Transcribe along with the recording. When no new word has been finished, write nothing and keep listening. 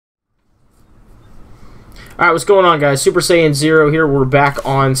Alright, what's going on, guys? Super Saiyan Zero here. We're back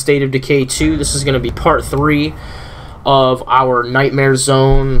on State of Decay 2. This is going to be part 3 of our Nightmare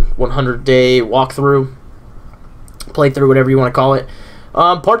Zone 100-day walkthrough. Playthrough, whatever you want to call it.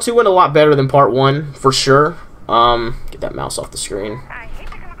 Part 2 went a lot better than part 1, for sure. Get that mouse off the screen. I hate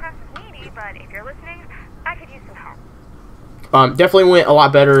to come across as needy, but if you're listening, I could use some help. Definitely went a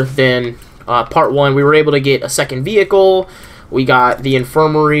lot better than part 1. We were able to get a second vehicle. We got the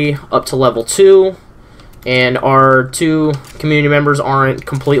infirmary up to level 2. And our 2 community members aren't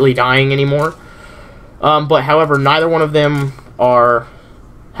completely dying anymore. But however, neither one of them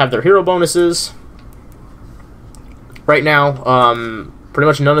have their hero bonuses. Right now, pretty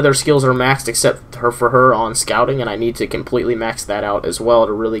much none of their skills are maxed except for her on scouting, and I need to completely max that out as well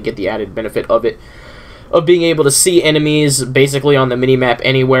to really get the added benefit of it. Of being able to see enemies basically on the minimap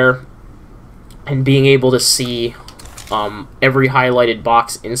anywhere, and being able to see every highlighted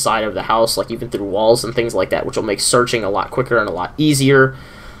box inside of the house, like even through walls and things like that, which will make searching a lot quicker and a lot easier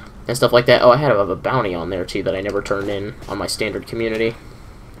and stuff like that. Oh, I had a bounty on there too that I never turned in on my standard community.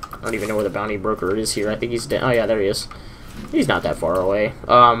 I don't even know where the bounty broker is here. I think he's dead. Oh yeah, there he is. He's not that far away.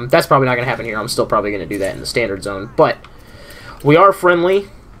 That's probably not going to happen here. I'm still probably going to do that in the standard zone. But we are friendly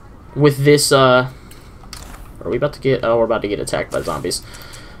with this. Are we about to get... Oh, we're about to get attacked by zombies.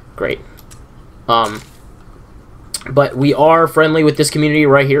 Great. But we are friendly with this community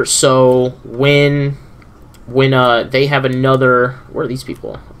right here, so when they have another... Where are these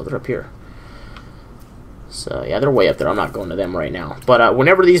people? Oh, they're up here. So, yeah, they're way up there. I'm not going to them right now. But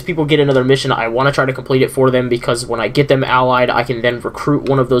whenever these people get another mission, I want to try to complete it for them, because when I get them allied, I can then recruit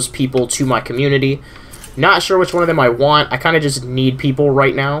one of those people to my community. Not sure which one of them I want. I kind of just need people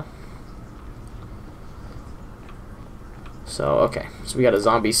right now. So, okay. So we got a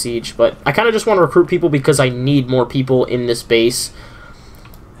zombie siege, but I kind of just want to recruit people because I need more people in this base.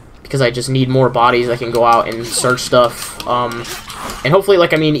 Because I just need more bodies. I can go out and search stuff. And hopefully,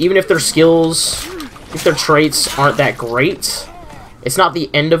 like, I mean, even if their skills, if their traits aren't that great, it's not the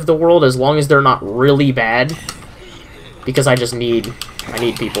end of the world as long as they're not really bad. Because I need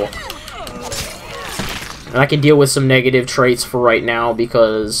people. And I can deal with some negative traits for right now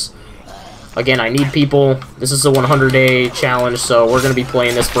because... Again, I need people. This is a 100-day challenge, so we're going to be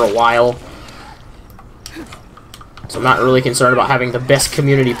playing this for a while. So I'm not really concerned about having the best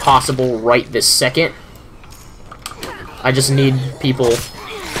community possible right this second. I just need people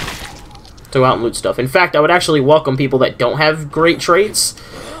to go out and loot stuff. In fact, I would actually welcome people that don't have great traits,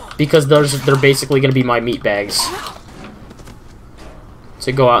 because they're basically going to be my meat bags.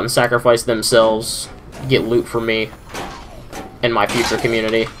 To go out and sacrifice themselves, get loot for me, and my future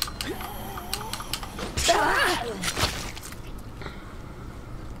community.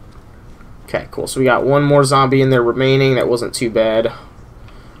 Okay, cool. So we got one more zombie in there remaining. That wasn't too bad.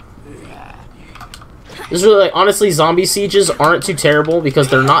 This is really, like, honestly, zombie sieges aren't too terrible because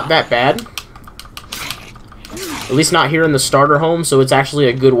they're not that bad. At least not here in the starter home, so it's actually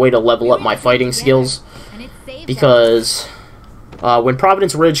a good way to level up my fighting skills. Because when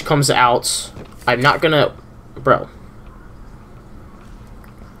Providence Ridge comes out, I'm not gonna... Bro.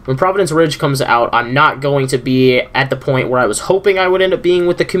 When Providence Ridge comes out, I'm not going to be at the point where I was hoping I would end up being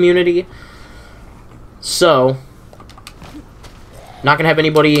with the community. So, not going to have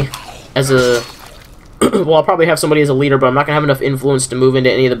anybody as a... well, I'll probably have somebody as a leader, but I'm not going to have enough influence to move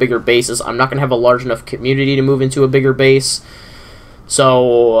into any of the bigger bases. I'm not going to have a large enough community to move into a bigger base.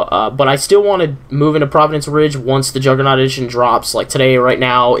 So, but I still want to move into Providence Ridge once the Juggernaut edition drops. Like today, right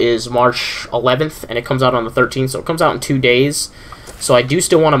now, is March 11th, and it comes out on the 13th, so it comes out in 2 days. So I do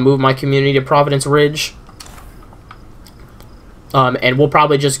still want to move my community to Providence Ridge. And we'll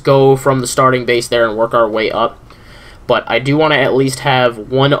probably just go from the starting base there and work our way up. But I do want to at least have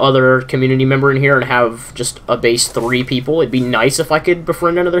one other community member in here and have just a base 3 people. It'd be nice if I could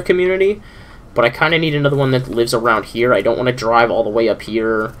befriend another community. But I kind of need another one that lives around here. I don't want to drive all the way up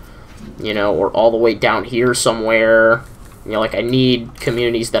here, you know, or all the way down here somewhere. You know, like, I need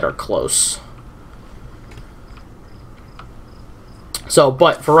communities that are close. So,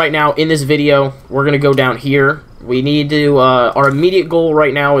 but for right now, in this video, we're going to go down here. We need to, our immediate goal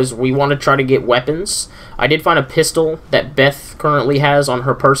right now is we want to try to get weapons. I did find a pistol that Beth currently has on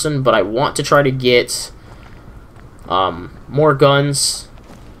her person, but I want to try to get more guns.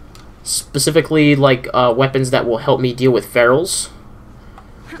 Specifically, like, weapons that will help me deal with ferals.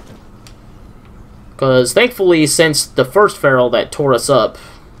 Because, thankfully, since the first feral that tore us up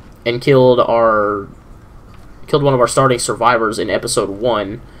and killed one of our starting survivors in episode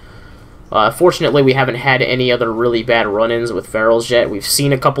 1. Fortunately, we haven't had any other really bad run-ins with ferals yet. We've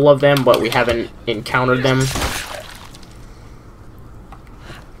seen a couple of them, but we haven't encountered them.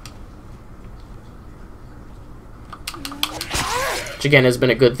 which again has been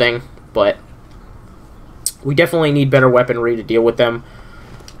a good thing, but we definitely need better weaponry to deal with them.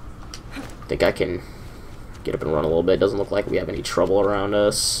 I think I can get up and run a little bit. Doesn't look like we have any trouble around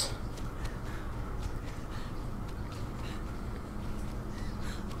us.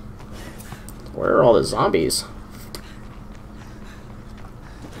 Where are all the zombies?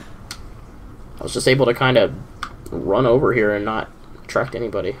 I was just able to kind of run over here and not attract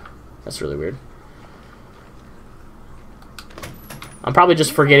anybody. That's really weird. I'm probably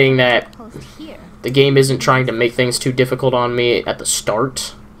just forgetting that the game isn't trying to make things too difficult on me at the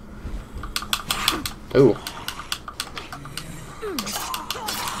start. Ooh.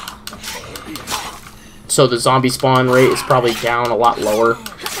 So the zombie spawn rate is probably down a lot lower.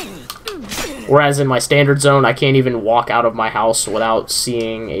 Whereas in my standard zone, I can't even walk out of my house without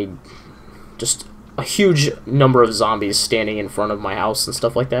seeing just a huge number of zombies standing in front of my house and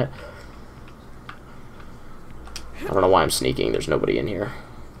stuff like that. I don't know why I'm sneaking. There's nobody in here.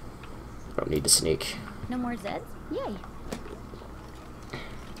 I don't need to sneak. No more Zeds? Yay.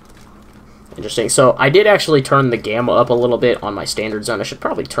 Interesting. So I did actually turn the gamma up a little bit on my standard zone. I should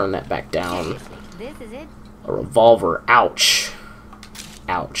probably turn that back down. This is it. A revolver. Ouch.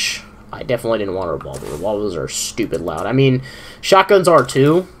 Ouch. I definitely didn't want a revolver. Revolvers are stupid loud. I mean, shotguns are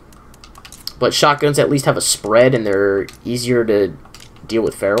too, but shotguns at least have a spread and they're easier to deal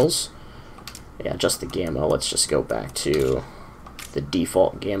with ferals. Yeah, just the gamma. Let's just go back to the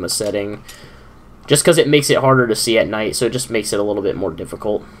default gamma setting. Just because it makes it harder to see at night, so it just makes it a little bit more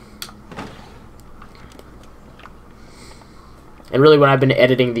difficult. And really, when I've been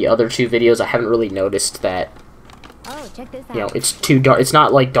editing the other two videos, I haven't really noticed that, Oh, check this out. you know, it's too dark. It's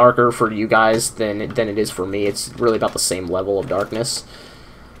not like darker for you guys than it is for me. It's really about the same level of darkness.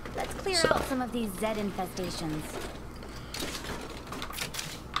 Let's clear out some of these Zed infestations.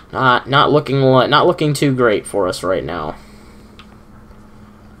 Not looking too great for us right now.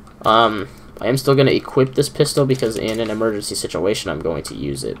 I am still going to equip this pistol because in an emergency situation I'm going to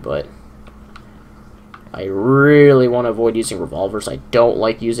use it, but I really want to avoid using revolvers. I don't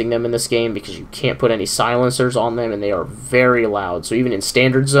like using them in this game because you can't put any silencers on them and they are very loud. So even in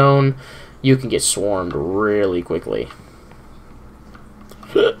standard zone, you can get swarmed really quickly.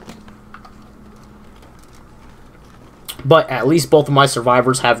 But at least both of my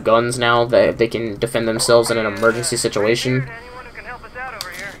survivors have guns now that they can defend themselves in an emergency situation.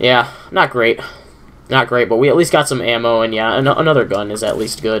 Yeah, not great. Not great, but we at least got some ammo, and yeah, another gun is at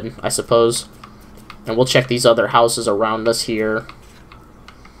least good, I suppose. And we'll check these other houses around us here.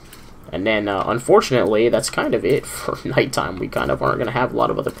 And then, unfortunately, that's kind of it for nighttime. We kind of aren't going to have a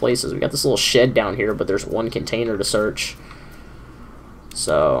lot of other places. We got this little shed down here, but there's one container to search.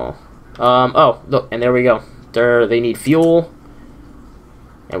 So, oh, look, and there we go. They need fuel,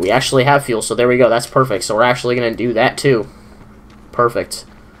 and we actually have fuel, so there we go. That's perfect. So we're actually going to do that too. Perfect.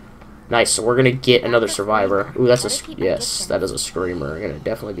 Nice. So we're going to get another survivor. Ooh, that's a yes, that is a screamer. I'm going to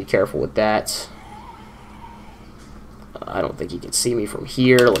definitely be careful with that. I don't think he can see me from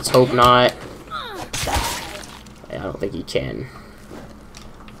here. Let's hope not. I don't think he can.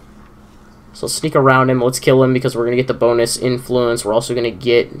 So let's sneak around him. Let's kill him because we're going to get the bonus influence. We're also going to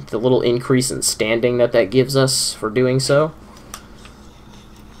get the little increase in standing that gives us for doing so.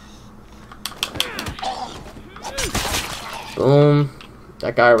 Boom.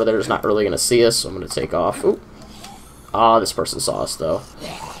 That guy over there is not really going to see us, so I'm going to take off. Ooh. Ah, this person saw us, though.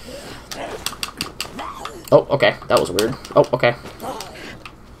 Oh, okay. That was weird. Oh, okay.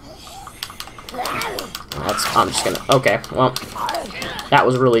 I'm just going to... Okay, well, that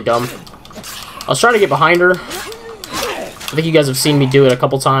was really dumb. I was trying to get behind her. I think you guys have seen me do it a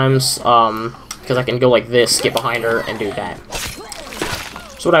couple times, because I can go like this, get behind her, and do that.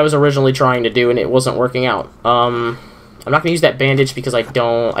 That's what I was originally trying to do, and it wasn't working out. I'm not going to use that bandage because I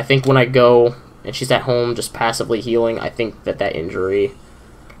think when I go, and she's at home just passively healing, I think that injury...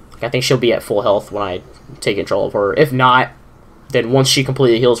 I think she'll be at full health when I take control of her. If not, then once she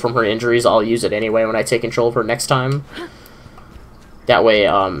completely heals from her injuries, I'll use it anyway when I take control of her next time. That way,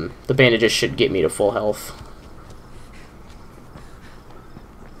 the bandages should get me to full health.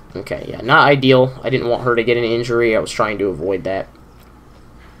 Okay, yeah, not ideal. I didn't want her to get an injury. I was trying to avoid that.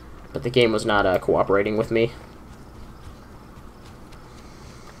 But the game was not cooperating with me.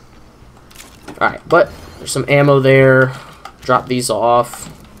 Alright, but there's some ammo there. Drop these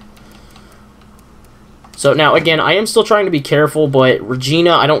off. So now, again, I am still trying to be careful, but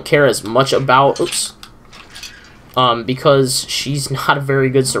Regina I don't care as much about. Oops. Because she's not a very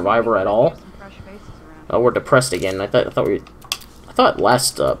good survivor at all. We're depressed again. I thought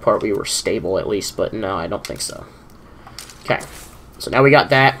last part we were stable at least, but no, I don't think so. Okay, so now we got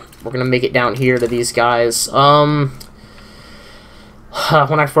that. We're gonna make it down here to these guys.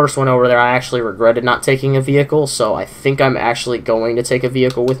 When I first went over there, I actually regretted not taking a vehicle, so I think I'm actually going to take a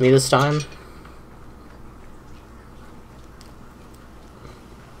vehicle with me this time.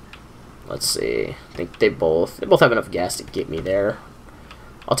 Let's see. I think they both have enough gas to get me there.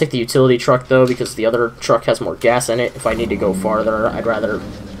 I'll take the utility truck, though, because the other truck has more gas in it. If I need to go farther, I'd rather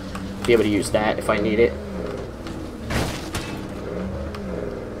be able to use that if I need it.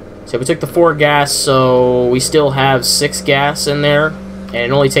 So we took the 4 gas, so we still have 6 gas in there, and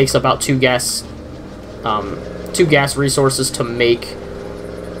it only takes about 2 gas resources to make.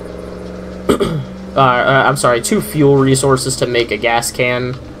 I'm sorry, 2 fuel resources to make a gas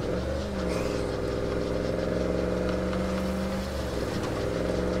can.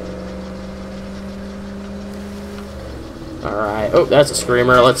 Alright, oh, that's a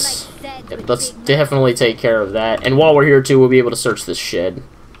screamer. Let's definitely take care of that. And while we're here, too, we'll be able to search this shed.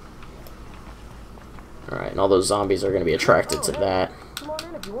 Alright, and all those zombies are going to be attracted to that.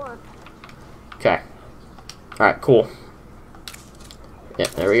 Okay. Alright, cool. Yeah,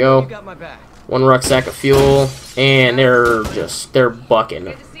 there we go. 1 rucksack of fuel, and they're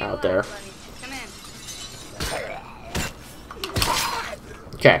bucking out there.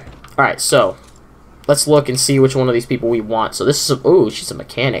 Okay. Alright, so let's look and see which one of these people we want. So this is oh, she's a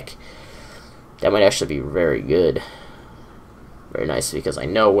mechanic. That might actually be very good. Very nice, because I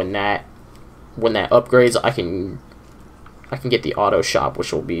know when that upgrades, I can get the auto shop,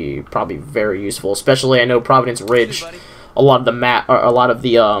 which will be probably very useful. Especially, I know Providence Ridge, a lot of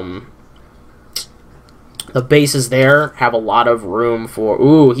the the bases there have a lot of room for.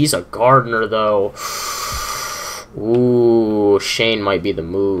 Ooh, he's a gardener though. Ooh, Shane might be the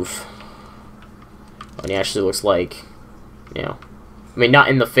move. And he actually looks like, you know, I mean, not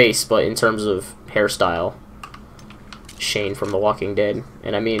in the face, but in terms of hairstyle, Shane from The Walking Dead.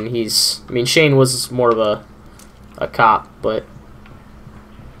 And I mean, Shane was more of a cop, but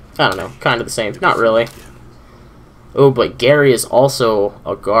I don't know, kind of the same. Not really. Oh, but Gary is also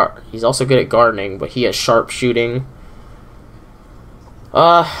he's also good at gardening, but he has sharpshooting.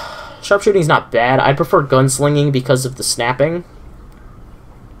 Sharpshooting's not bad. I prefer gunslinging because of the snapping.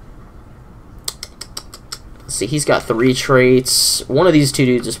 Let's see, he's got 3 traits. One of these 2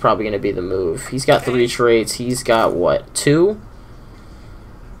 dudes is probably going to be the move. He's got 3 traits. He's got, what, 2?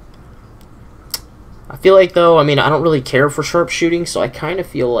 I feel like, though, I mean, I don't really care for sharpshooting, so I kind of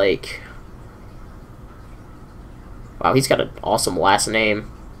feel like... Wow, he's got an awesome last name.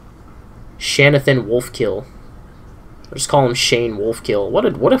 Shanathan Wolfkill. I'll just call him Shane Wolfkill.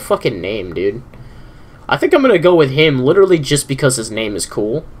 What a fucking name, dude. I think I'm going to go with him literally just because his name is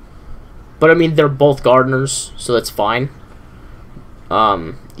cool. But, I mean, they're both gardeners, so that's fine.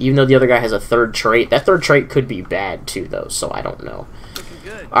 Even though the other guy has a 3rd trait. That 3rd trait could be bad, too, though, so I don't know.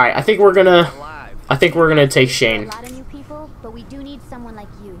 Alright, I think we're gonna take Shane.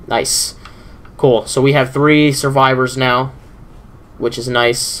 Nice. Cool, so we have 3 survivors now, which is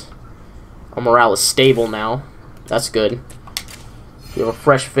nice. Our morale is stable now. That's good. We have a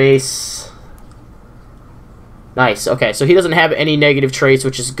fresh face. Nice, okay, so he doesn't have any negative traits,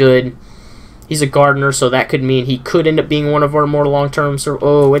 which is good. He's a gardener, so that could mean he could end up being one of our more long-term...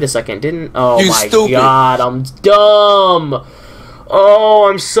 Oh, wait a second. Oh, my God. I'm dumb. Oh,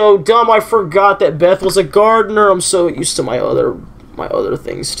 I'm so dumb. I forgot that Beth was a gardener. I'm so used to my other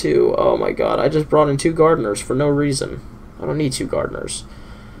things, too. Oh, my God. I just brought in 2 gardeners for no reason. I don't need 2 gardeners.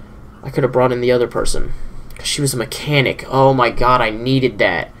 I could have brought in the other person. Because she was a mechanic. Oh, my God. I needed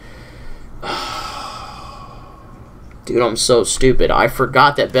that. Dude, I'm so stupid. I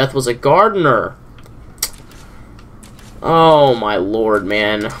forgot that Beth was a gardener. Oh, my lord,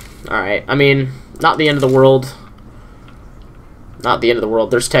 man. Alright, I mean, not the end of the world. Not the end of the world.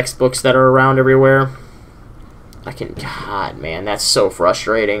 There's textbooks that are around everywhere. God, man, that's so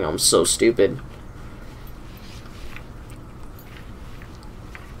frustrating. I'm so stupid.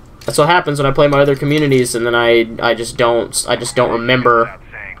 That's what happens when I play my other communities, and then I just don't remember.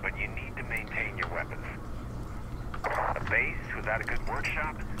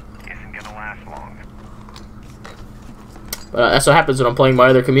 That's what happens when I'm playing my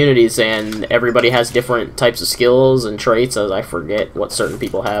other communities, and everybody has different types of skills and traits, as I forget what certain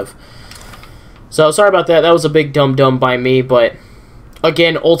people have. So, sorry about that. That was a big dumb by me, but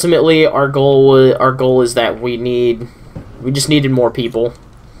again, ultimately, our goal is that we just needed more people.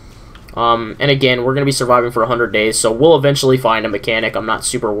 And again, we're going to be surviving for 100 days, so we'll eventually find a mechanic. I'm not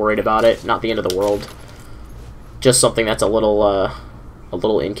super worried about it. Not the end of the world. Just something that's a little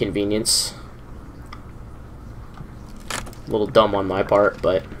inconvenience. A little dumb on my part,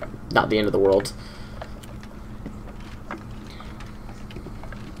 but not the end of the world.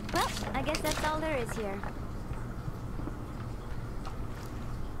 Well, I guess that's all there is here.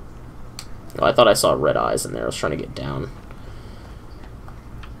 Oh, I thought I saw red eyes in there. I was trying to get down.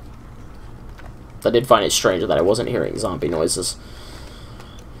 I did find it strange that I wasn't hearing zombie noises.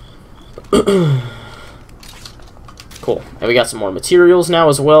 Cool. And we got some more materials now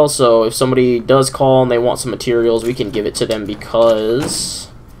as well, so if somebody does call and they want some materials, we can give it to them because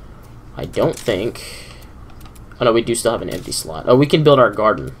I don't think... Oh no, we do still have an empty slot. Oh, we can build our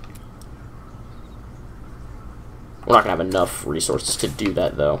garden. We're not going to have enough resources to do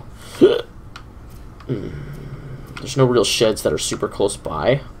that, though. There's no real sheds that are super close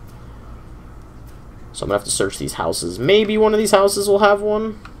by. So I'm going to have to search these houses. Maybe one of these houses will have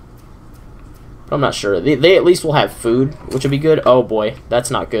one. But I'm not sure. They at least will have food, which would be good. Oh boy, that's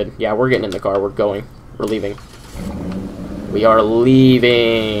not good. Yeah, we're getting in the car. We're going. We're leaving. We are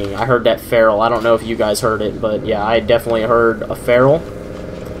leaving. I heard that feral. I don't know if you guys heard it, but yeah, I definitely heard a feral.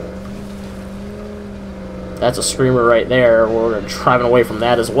 That's a screamer right there. We're driving away from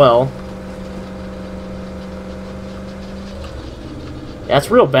that as well. Yeah, it's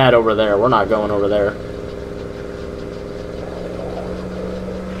real bad over there. We're not going over there.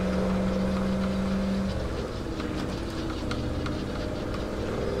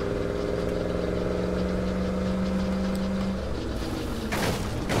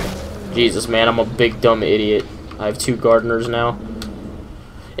 Jesus, man, I'm a big dumb idiot. I have 2 gardeners now.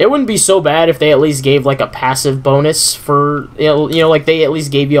 It wouldn't be so bad if they at least gave like a passive bonus for, you know, like they at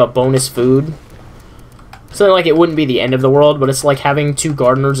least gave you a bonus food. So like it wouldn't be the end of the world, but it's like having 2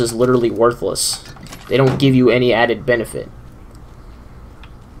 gardeners is literally worthless. They don't give you any added benefit.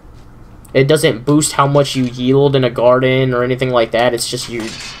 It doesn't boost how much you yield in a garden or anything like that. It's just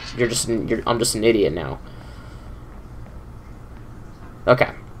I'm just an idiot now.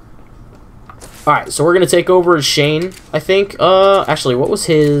 Okay. Alright, so we're going to take over as Shane, I think. Actually, what was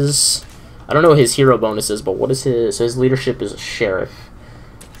his... I don't know what his hero bonus is, but what is his... So his leadership is a sheriff.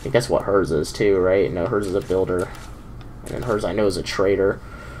 I think that's what hers is, too, right? No, hers is a builder. And then hers, I know, is a trader.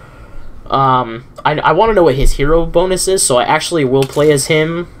 I want to know what his hero bonus is, so I actually will play as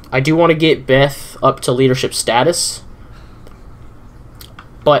him. I do want to get Beth up to leadership status.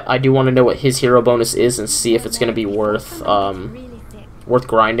 But I do want to know what his hero bonus is and see if it's going to be worth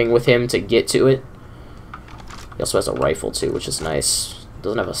grinding with him to get to it. He also has a rifle too, which is nice.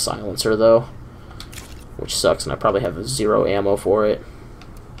 Doesn't have a silencer though, which sucks, and I probably have 0 ammo for it.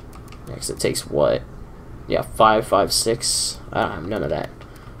 Next, it takes what? Yeah, 5, 5, 6. I don't have none of that.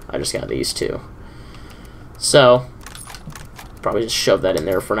 I just got these 2. So probably just shove that in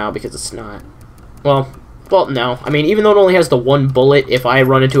there for now because it's not. Well, no. I mean, even though it only has the 1 bullet, if I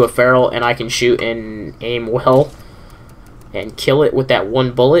run into a feral and I can shoot and aim well and kill it with that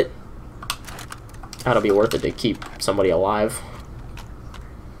 1 bullet, that'll be worth it to keep somebody alive.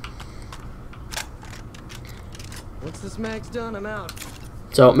 Once this mag's done, I'm out.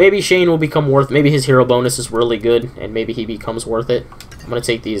 So maybe Shane will become worth... Maybe his hero bonus is really good, and maybe he becomes worth it. I'm going to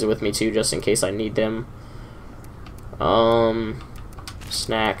take these with me, too, just in case I need them.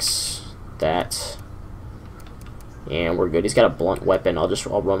 Snacks. That. And we're good. He's got a blunt weapon. I'll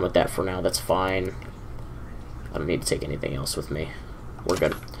run with that for now. That's fine. I don't need to take anything else with me. We're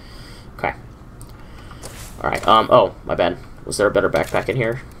good. Okay. Alright, oh, my bad. Was there a better backpack in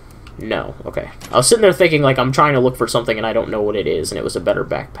here? No. Okay. I was sitting there thinking, like, I'm trying to look for something and I don't know what it is, and it was a better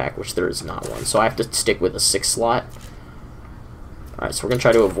backpack, which there is not one. So I have to stick with a 6 slot. Alright, so we're going to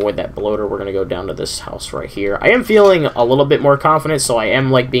try to avoid that bloater. We're going to go down to this house right here. I am feeling a little bit more confident, so I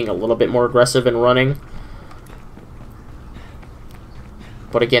am, like, being a little bit more aggressive in running.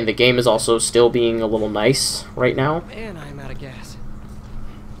 But again, the game is also still being a little nice right now. Man, I'm out of gas.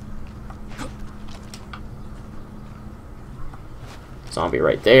 Zombie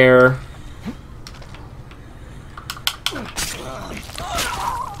right there.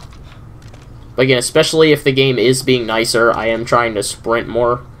 But again, especially if the game is being nicer, I am trying to sprint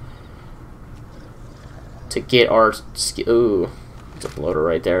more to get our... Ooh, it's a bloater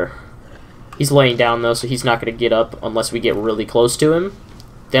right there. He's laying down, though, so he's not going to get up unless we get really close to him.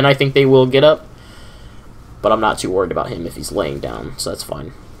 Then I think they will get up. But I'm not too worried about him if he's laying down, so that's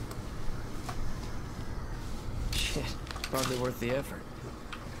fine. Shit, hardly worth the effort.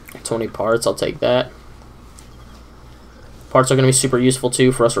 20 parts, I'll take that. Parts are going to be super useful,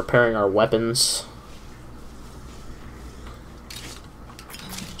 too, for us repairing our weapons.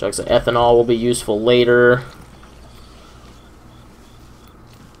 Jugs of ethanol will be useful later.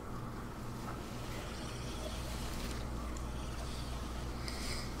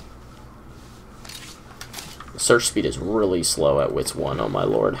 Search speed is really slow at Wits 1, oh my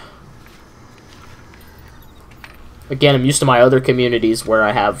lord. Again, I'm used to my other communities where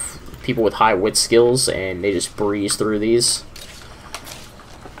I have people with high wit skills and they just breeze through these.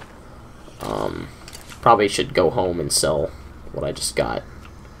 Probably should go home and sell what I just got.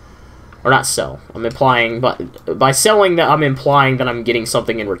 Or not sell. I'm implying, but by selling that, I'm implying that I'm getting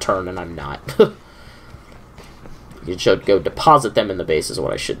something in return, and I'm not. You should go deposit them in the base, is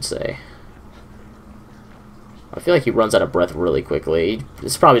what I should say. I feel like he runs out of breath really quickly.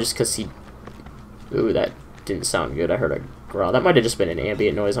 It's probably just because he... Ooh, that didn't sound good. I heard a growl. That might have just been an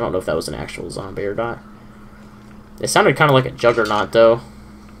ambient noise. I don't know if that was an actual zombie or not. It sounded kind of like a Juggernaut, though.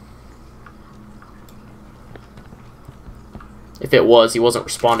 If it was, he wasn't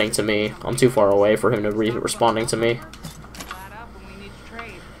responding to me. I'm too far away for him to be responding to me.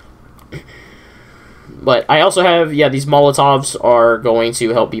 But I also have, yeah, these Molotovs are going to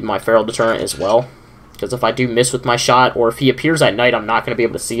help be my feral deterrent as well. Because if I do miss with my shot, or if he appears at night, I'm not going to be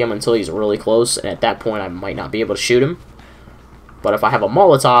able to see him until he's really close. And at that point, I might not be able to shoot him. But if I have a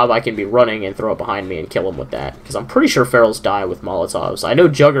Molotov, I can be running and throw it behind me and kill him with that. Because I'm pretty sure ferals die with Molotovs. I know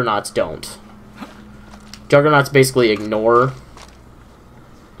Juggernauts don't. Juggernauts basically ignore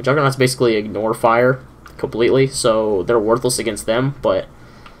fire completely, so they're worthless against them, but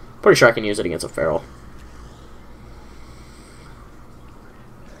pretty sure I can use it against a feral.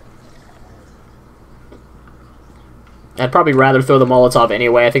 I'd probably rather throw the Molotov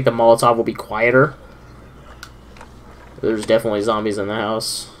anyway. I think the Molotov will be quieter. There's definitely zombies in the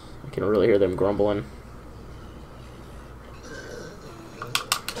house. I can really hear them grumbling.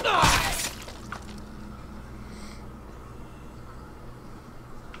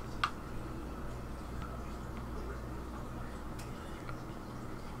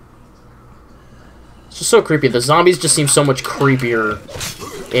 It's just so creepy. The zombies just seem so much creepier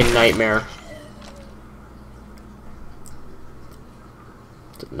in Nightmare.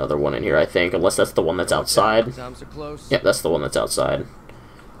 There's another one in here, I think, unless that's the one that's outside. Yep, that's the one that's outside.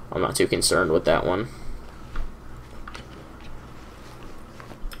 I'm not too concerned with that one.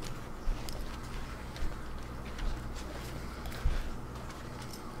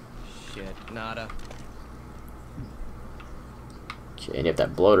 Shit, nada. Okay, and if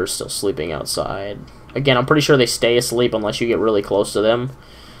that bloater's still sleeping outside. Again, I'm pretty sure they stay asleep unless you get really close to them.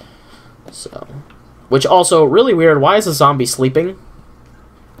 So, which also, really weird, why is a zombie sleeping?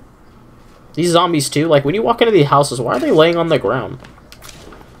 These zombies too, like when you walk into these houses, why are they laying on the ground?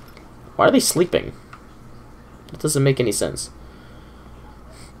 Why are they sleeping? It doesn't make any sense.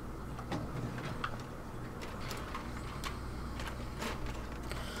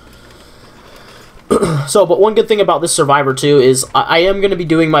 So, but one good thing about this Survivor 2 is I am going to be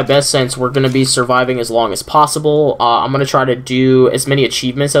doing my best since we're going to be surviving as long as possible. I'm going to try to do as many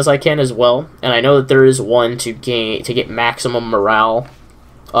achievements as I can as well. And I know that there is one to get maximum morale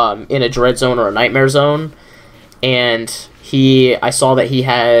in a dread zone or a nightmare zone. And I saw that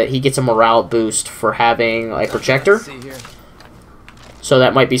he gets a morale boost for having a projector. So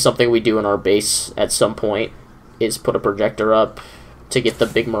that might be something we do in our base at some point, is put a projector up to get the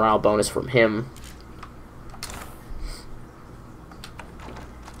big morale bonus from him.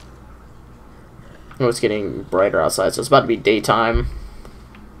 Oh, it's getting brighter outside, so it's about to be daytime.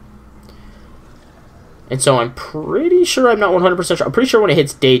 And so I'm pretty sure, I'm not 100% sure, I'm pretty sure when it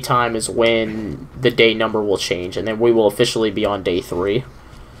hits daytime is when the day number will change, and then we will officially be on day 3.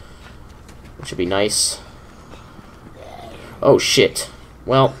 Which would be nice. Oh, shit.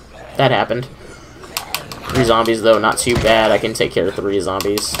 Well, that happened. 3 zombies, though, not too bad. I can take care of 3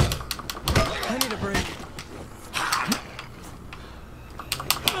 zombies. I need a break.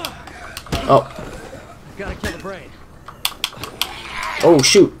 Oh. Gotta kill the brain. Oh,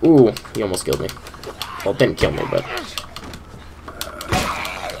 shoot. Ooh, he almost killed me. Well, didn't kill me, but...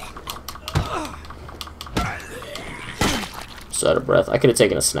 So out of breath. I could have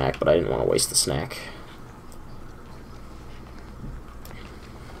taken a snack, but I didn't want to waste the snack.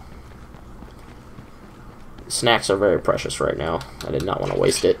 Snacks are very precious right now. I did not want to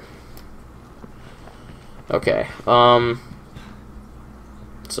waste it. Okay,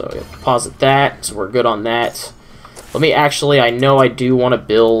 so yeah, deposit that, so we're good on that. Let me actually, I know I do want to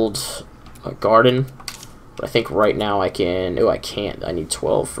build a garden, but I think right now I can, oh, I can't, I need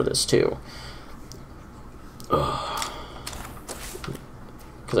 12 for this too. Because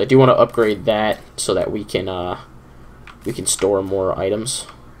I do want to upgrade that so that we can store more items.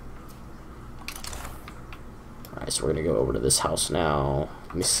 Alright, so we're going to go over to this house now.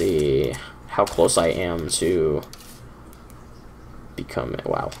 Let me see how close I am to become...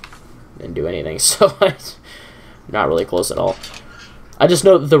 Wow. Didn't do anything, so not really close at all. I just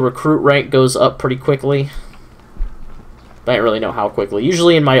know that the recruit rank goes up pretty quickly. But I don't really know how quickly.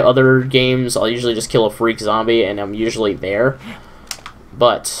 Usually in my other games, I'll usually just kill a freak zombie and I'm usually there.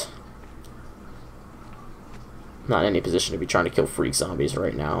 But I'm not in any position to be trying to kill freak zombies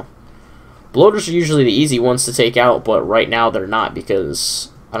right now. Bloaters are usually the easy ones to take out, but right now they're not because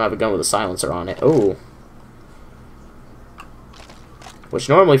I don't have a gun with a silencer on it. Oh. Which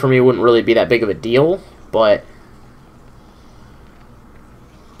normally for me wouldn't really be that big of a deal, but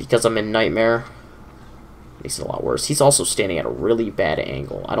because I'm in Nightmare, it makes it a lot worse. He's also standing at a really bad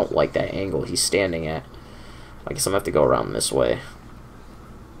angle. I don't like that angle he's standing at. I guess I'm going to have to go around this way.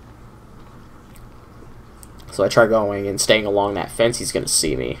 So I try going and staying along that fence, he's going to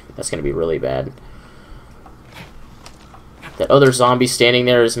see me. That's going to be really bad. That other zombie standing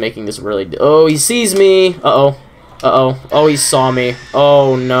there is making this really... Oh, he sees me! Uh-oh. Uh-oh. Oh, he saw me.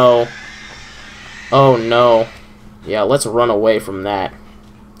 Oh, no. Oh, no. Yeah, let's run away from that.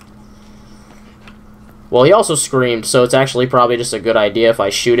 Well, he also screamed, so it's actually probably just a good idea if I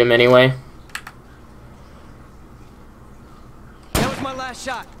shoot him anyway. That was my last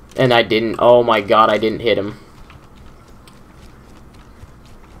shot. And I didn't. Oh my god, I didn't hit him.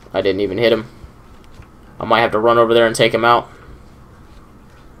 I didn't even hit him. I might have to run over there and take him out.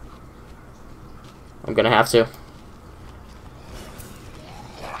 I'm gonna have to.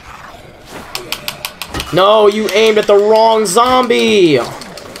 No, you aimed at the wrong zombie!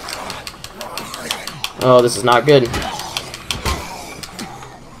 Oh, this is not good.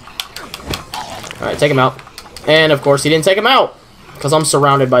 Alright, take him out. And, of course, he didn't take him out! Because I'm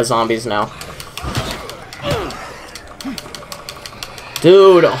surrounded by zombies now.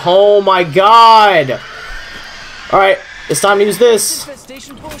 Dude, oh my god! Alright, it's time to use this.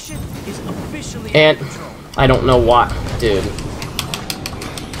 And I don't know why. Dude.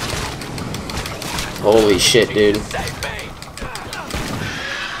 Holy shit, dude.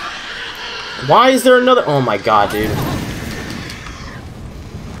 Why is there another... Oh my god, dude.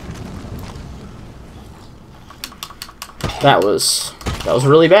 That was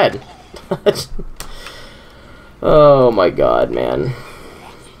really bad. Oh my god, man.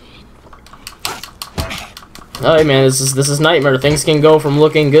 Alright, man, this is Nightmare. Things can go from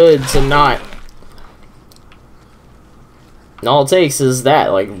looking good to not. And all it takes is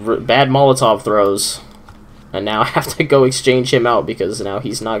that, like, bad Molotov throws. And now I have to go exchange him out because now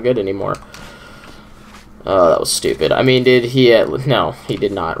he's not good anymore. Oh, that was stupid. I mean, did he... No, he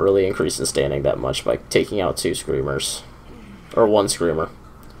did not really increase in standing that much by taking out 2 screamers. Or 1 screamer.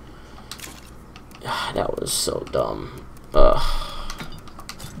 That was so dumb. Ugh.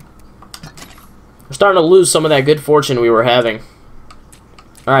 We're starting to lose some of that good fortune we were having.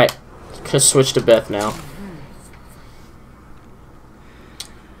 Alright. Gonna switch to Beth now.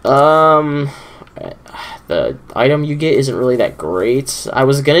 The item you get isn't really that great. I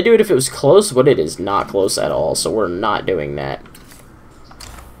was gonna do it if it was close, but it is not close at all, so we're not doing that.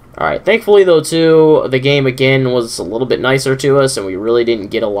 Alright, thankfully though too, the game again was a little bit nicer to us, and we really didn't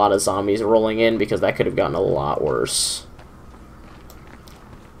get a lot of zombies rolling in, because that could have gotten a lot worse.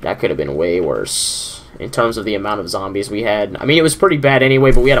 That could have been way worse, in terms of the amount of zombies we had. I mean, it was pretty bad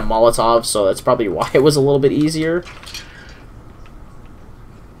anyway, but we had a Molotov, so that's probably why it was a little bit easier.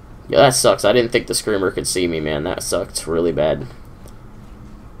 Yeah, that sucks. I didn't think the Screamer could see me, man. That sucked really bad.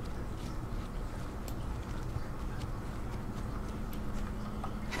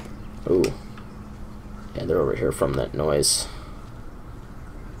 Ooh. Yeah, they're over here from that noise.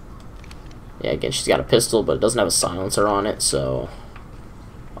 Yeah, again, she's got a pistol, but it doesn't have a silencer on it, so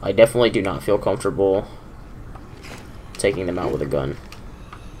I definitely do not feel comfortable taking them out with a gun.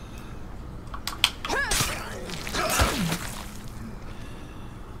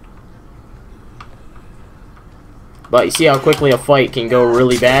 But you see how quickly a fight can go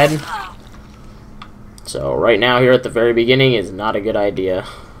really bad? So right now, here at the very beginning, is not a good idea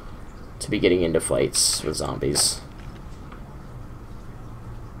to be getting into fights with zombies.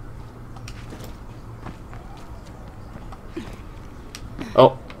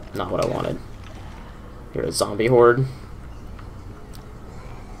 Oh, not what I wanted. Here, a zombie horde.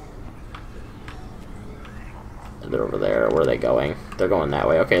 They're over there. Where are they going? They're going that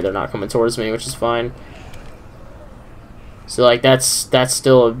way. Okay, they're not coming towards me, which is fine. So, like, that's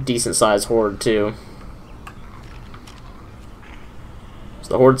still a decent-sized horde, too. So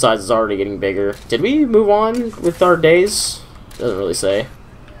the horde size is already getting bigger. Did we move on with our days? Doesn't really say.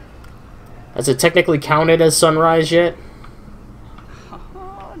 Has it technically counted as sunrise yet?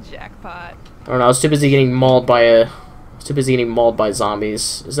 Oh, jackpot. I don't know. I was too busy getting mauled by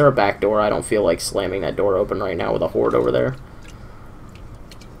zombies. Is there a back door? I don't feel like slamming that door open right now with a horde over there.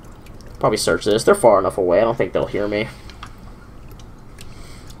 Probably search this. They're far enough away. I don't think they'll hear me.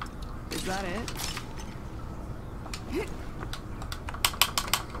 Is that it?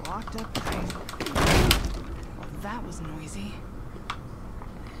 Locked up tight. Well, that was noisy.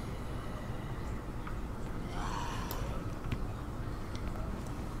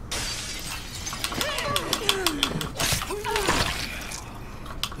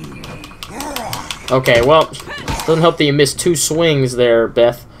 Okay, well, doesn't help that you missed 2 swings there,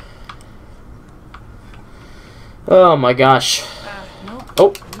 Beth. Oh my gosh. Nope. Oh.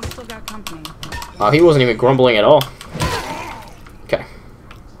 We still got company. He wasn't even grumbling at all. Okay.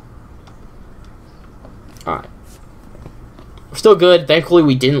 Alright. We're still good. Thankfully,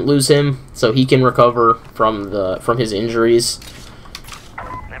 we didn't lose him, so he can recover from his injuries.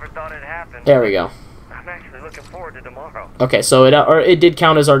 Never thought it'd happen. There we go. I'm actually looking forward to tomorrow. Okay, so it did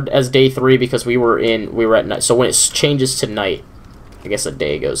count as day 3 because we were at night. So when it changes to night, I guess a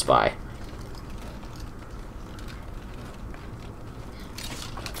day goes by.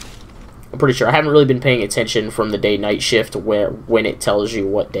 I'm pretty sure. I haven't really been paying attention from the day-night shift when it tells you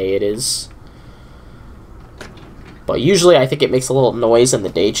what day it is. But usually I think it makes a little noise and the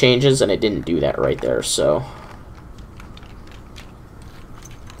day changes, and it didn't do that right there, so...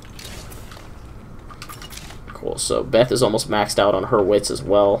 Cool, so Beth is almost maxed out on her wits as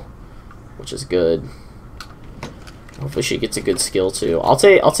well, which is good. Hopefully she gets a good skill too. I'll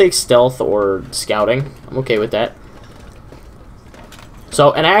take stealth or scouting. I'm okay with that.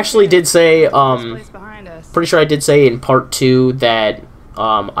 So, and I actually did say, pretty sure I did say in part 2 that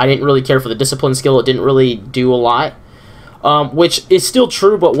I didn't really care for the discipline skill. It didn't really do a lot, which is still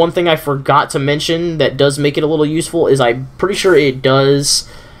true, but one thing I forgot to mention that does make it a little useful is I'm pretty sure it does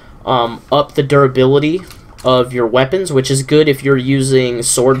up the durability of your weapons, which is good if you're using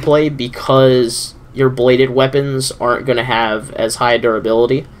swordplay because your bladed weapons aren't going to have as high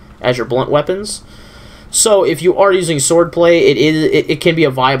durability as your blunt weapons. So if you are using swordplay, it can be a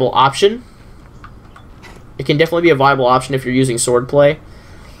viable option. It can definitely be a viable option if you're using swordplay.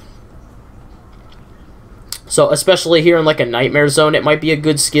 So especially here in like a nightmare zone, it might be a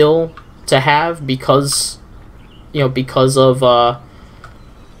good skill to have because, you know, because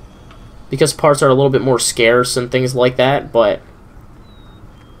parts are a little bit more scarce and things like that. But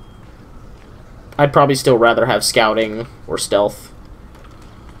I'd probably still rather have scouting or stealth.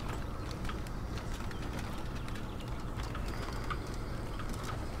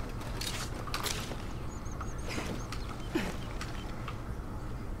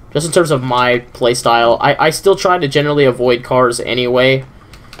 Just in terms of my playstyle, I still try to generally avoid cars anyway.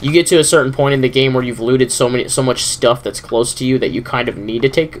 You get to a certain point in the game where you've looted so much stuff that's close to you that you kind of need to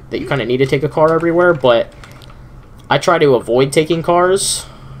take a car everywhere, but I try to avoid taking cars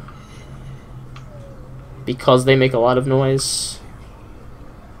because they make a lot of noise.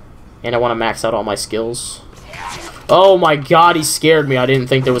 And I want to max out all my skills. Oh my god, he scared me. I didn't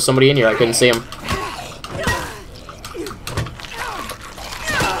think there was somebody in here. I couldn't see him.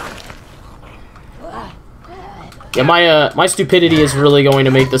 Yeah, my stupidity is really going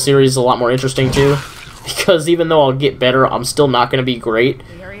to make the series a lot more interesting too, because even though I'll get better, I'm still not going to be great.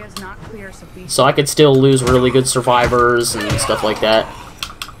 The area's not clear, so I could still lose really good survivors and stuff like that.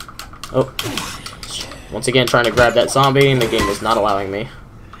 Oh, once again trying to grab that zombie, and the game is not allowing me.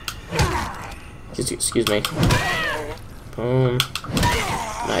 Excuse me. Boom.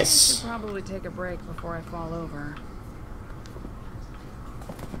 Nice. Should probably take a break before I fall over.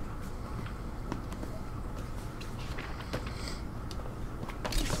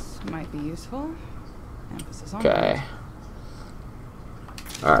 Might be useful. Emphasis on okay.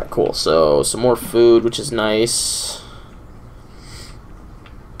 Alright, cool. So, some more food, which is nice.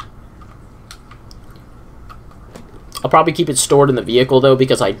 I'll probably keep it stored in the vehicle, though,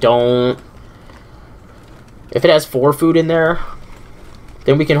 because I don't... If it has 4 food in there,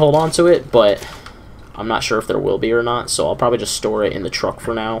 then we can hold on to it, but I'm not sure if there will be or not, so I'll probably just store it in the truck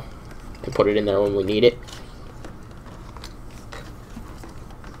for now and put it in there when we need it.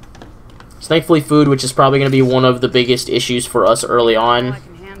 Thankfully, food, which is probably going to be one of the biggest issues for us early on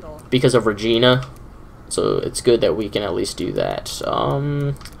because of Regina. So it's good that we can at least do that.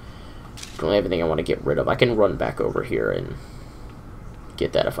 Don't really have anything I want to get rid of. I can run back over here and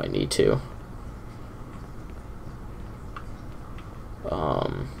get that if I need to.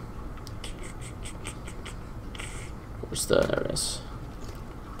 Where's the... There it is.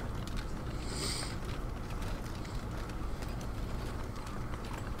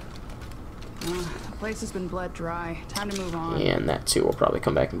 The place has been bled dry. Time to move on. And that too. We'll probably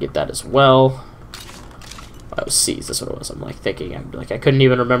come back and get that as well. Oh, it was C's. That's what it was. I'm like thinking. I couldn't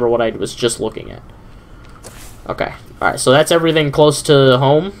even remember what I was just looking at. Okay. Alright, so that's everything close to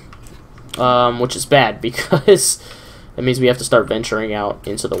home. Which is bad because that means we have to start venturing out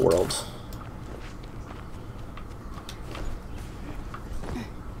into the world.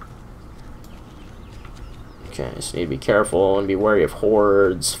 Okay, so need to be careful and be wary of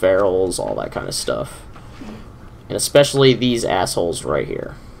hordes, ferals, all that kind of stuff. And especially these assholes right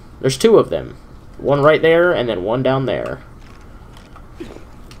here. There's 2 of them. One right there, and then one down there.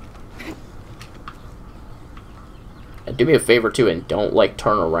 do me a favor too and don't like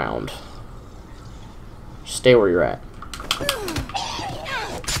turn around. Stay where you're at.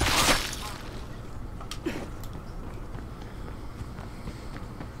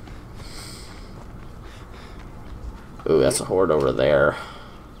 Ooh, that's a horde over there.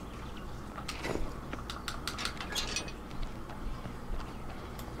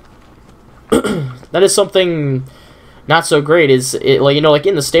 That is something not so great. Is it, like, you know, like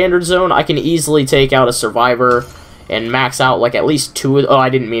in the standard zone, I can easily take out a survivor and max out like at least 2 of... Oh, I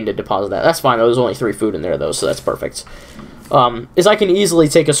didn't mean to deposit that. That's fine. There's only 3 food in there though, so that's perfect. Is I can easily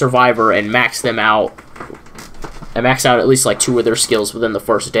take a survivor and max them out. And max out at least like 2 of their skills within the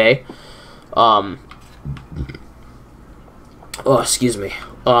first day. Oh, excuse me.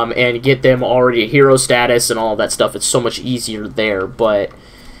 And get them already at hero status and all that stuff. It's so much easier there, but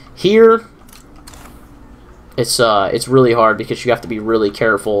here it's really hard because you have to be really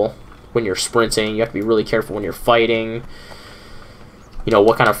careful when you're sprinting. You have to be really careful when you're fighting. You know,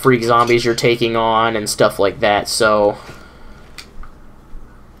 what kind of freak zombies you're taking on and stuff like that. So,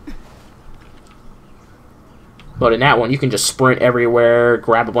 but in that one, you can just sprint everywhere,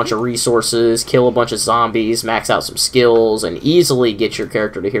 grab a bunch of resources, kill a bunch of zombies, max out some skills, and easily get your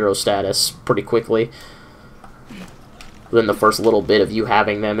character to hero status pretty quickly within the first little bit of you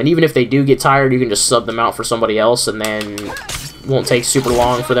having them. And even if they do get tired, you can just sub them out for somebody else, and then it won't take super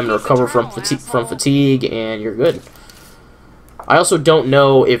long for them to recover from fatigue, and you're good. I also don't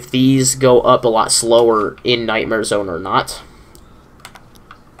know if these go up a lot slower in Nightmare Zone or not,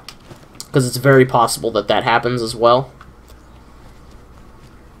 because it's very possible that that happens as well.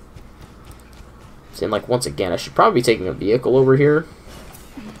 And like, once again, I should probably be taking a vehicle over here.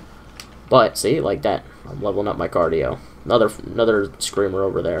 But, see, like that. I'm leveling up my cardio. Another screamer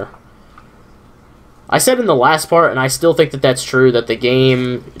over there. I said in the last part, and I still think that that's true, that the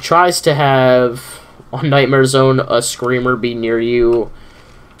game tries to have, on Nightmare Zone, a screamer be near you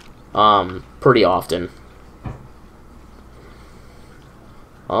pretty often.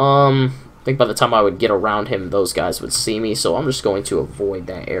 I think by the time I would get around him, those guys would see me, so I'm just going to avoid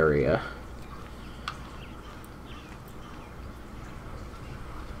that area.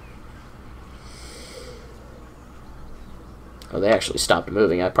 Oh, they actually stopped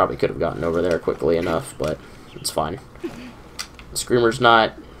moving. I probably could have gotten over there quickly enough, but it's fine. The screamer's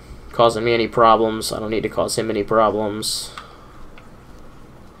not causing me any problems. I don't need to cause him any problems.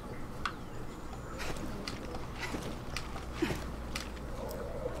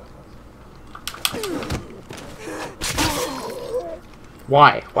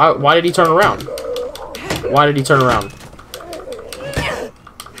 Why? Why did he turn around? Why did he turn around?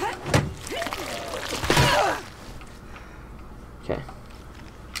 Okay.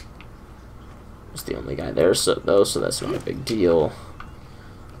 That's the only guy there, so that's not a big deal.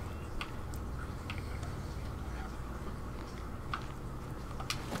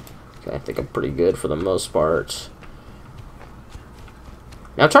 Okay, I think I'm pretty good for the most part.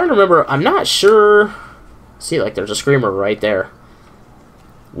 Now I'm trying to remember, I'm not sure. See, like, there's a screamer right there.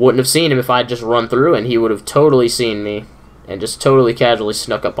 Wouldn't have seen him if I'd just run through, and he would have totally seen me and just totally casually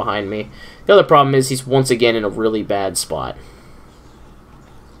snuck up behind me. The other problem is he's once again in a really bad spot.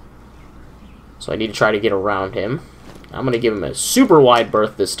 So I need to try to get around him. I'm going to give him a super wide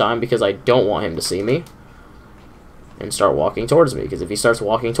berth this time because I don't want him to see me and start walking towards me, because if he starts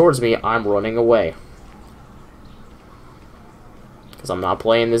walking towards me, I'm running away. Because I'm not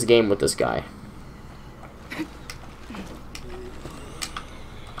playing this game with this guy.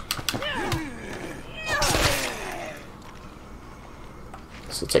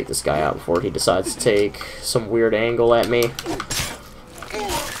 So take this guy out before he decides to take some weird angle at me.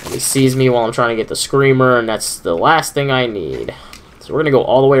 And he sees me while I'm trying to get the screamer, and that's the last thing I need. So we're going to go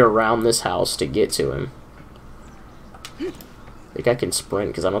all the way around this house to get to him. I think I can sprint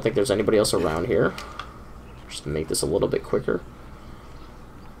because I don't think there's anybody else around here. Just to make this a little bit quicker.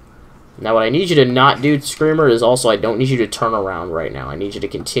 Now what I need you to not do, screamer, is also I don't need you to turn around right now. I need you to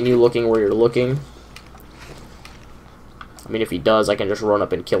continue looking where you're looking. I mean, if he does, I can just run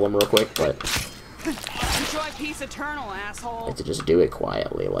up and kill him real quick, but Enjoy peace eternal, asshole. I have to just do it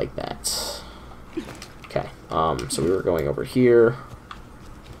quietly like that. Okay, so we were going over here.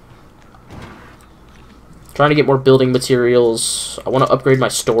 Trying to get more building materials. I want to upgrade my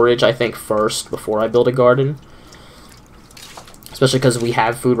storage, I think, first before I build a garden. Especially because we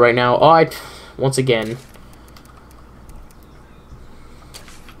have food right now. Oh, once again.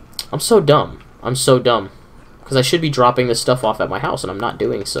 I'm so dumb. I'm so dumb. Because I should be dropping this stuff off at my house, and I'm not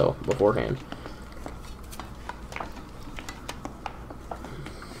doing so beforehand.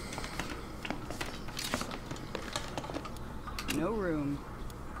 No room.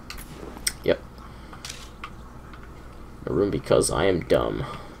 Yep. a room because I am dumb.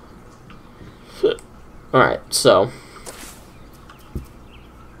 Alright, so.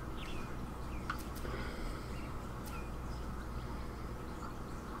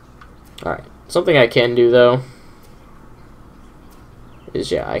 Alright, something I can do, though,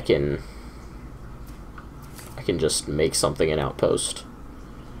 is, yeah, I can just make something an outpost.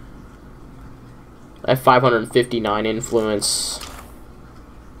 I have 559 influence.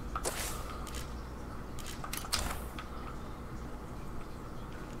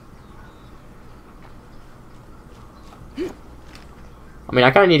 I mean,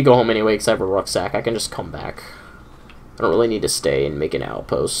 I kind of need to go home anyway because I have a rucksack. I can just come back. I don't really need to stay and make an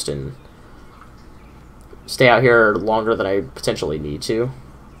outpost and stay out here longer than I potentially need to.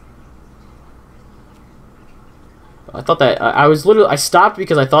 I thought that I stopped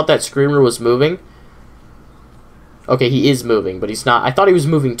because I thought that screamer was moving. Okay, he is moving, but he's not. I thought he was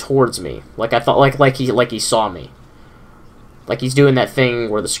moving towards me. Like I thought, like he saw me. Like he's doing that thing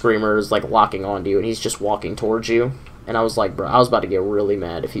where the screamer is like locking onto you, and he's just walking towards you. And I was like, bro, I was about to get really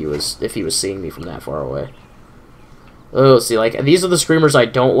mad if he was seeing me from that far away. Oh, see, like these are the screamers I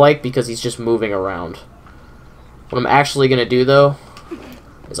don't like because he's just moving around. What I'm actually gonna do though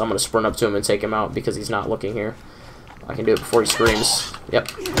is I'm gonna sprint up to him and take him out because he's not looking here. I can do it before he screams.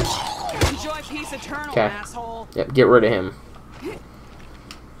 Yep. Enjoy peace eternal, Okay. asshole. Yep, get rid of him.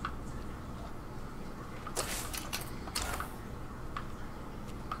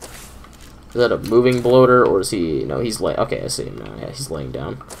 Is that a moving bloater, or is he... No, he's okay, I see him now. Yeah, he's laying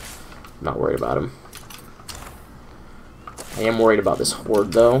down. I'm not worried about him. I am worried about this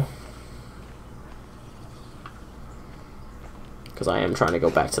horde, though. Because I am trying to go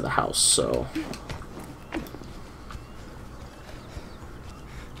back to the house, so...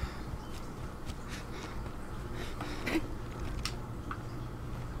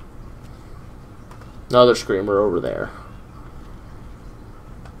 Another screamer over there.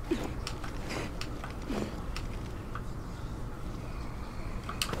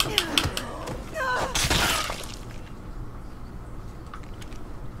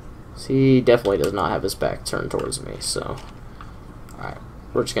 He definitely does not have his back turned towards me, so... Alright,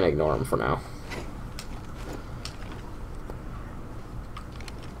 we're just gonna ignore him for now.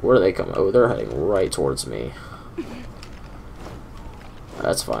 Where do they come? Oh, they're heading right towards me.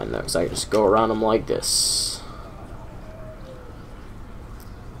 That's fine, though, because I can just go around them like this.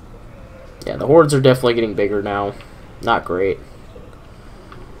 Yeah, the hordes are definitely getting bigger now. Not great.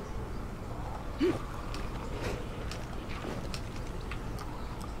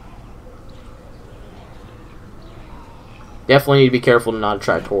 Definitely need to be careful to not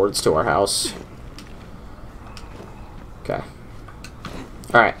attract hordes to our house. Okay.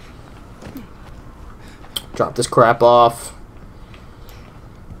 Alright. Drop this crap off.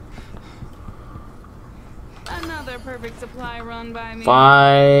 Another perfect supply run by me.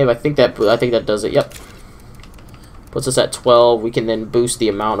 5. I think that does it. Yep. Puts us at 12. We can then boost the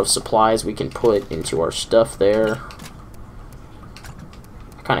amount of supplies we can put into our stuff there.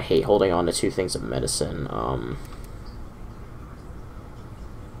 I kind of hate holding on to 2 things of medicine.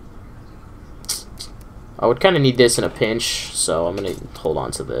 I would kind of need this in a pinch, so I'm going to hold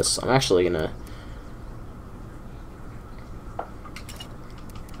on to this. I'm actually going to...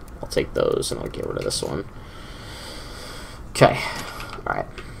 I'll take those, and I'll get rid of this one. Okay. Alright.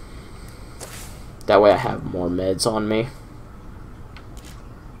 That way I have more meds on me.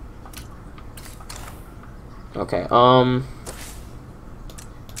 Okay, so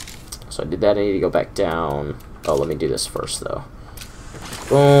I did that, I need to go back down. Oh, let me do this first, though.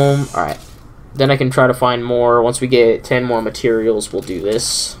 Boom. Alright. Then I can try to find more. Once we get 10 more materials, we'll do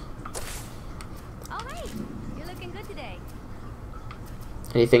this. Alright, you're looking good today.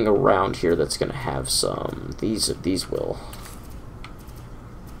 Anything around here that's gonna have some. These will.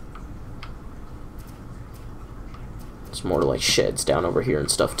 There's more like sheds down over here and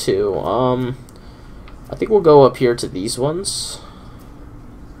stuff too. I think we'll go up here to these ones.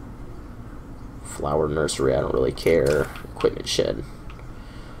 Flower nursery, I don't really care. Equipment shed.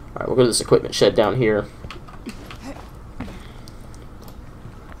 Alright, we'll go to this equipment shed down here.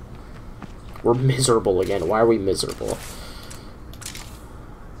 We're miserable again. Why are we miserable?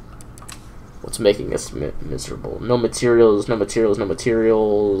 What's making us miserable? No materials, no materials, no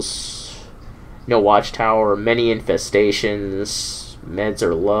materials. No watchtower, many infestations. Meds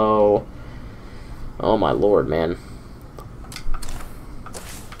are low. Oh my lord, man.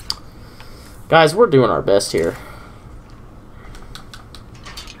 Guys, we're doing our best here.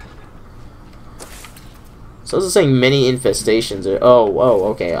 So this is saying many infestations. Oh,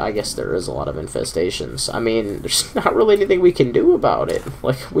 okay. I guess there is a lot of infestations. I mean, there's not really anything we can do about it.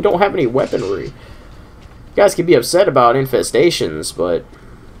 Like, we don't have any weaponry. You guys can be upset about infestations, but...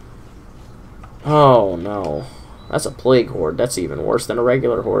 Oh, no. That's a plague horde. That's even worse than a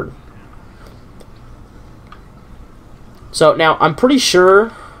regular horde. So, now, I'm pretty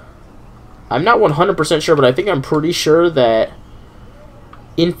sure... I'm not 100% sure, but I think I'm pretty sure that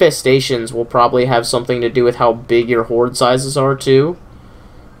infestations will probably have something to do with how big your horde sizes are, too.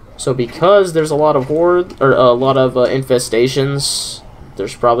 So, because there's a lot of infestations,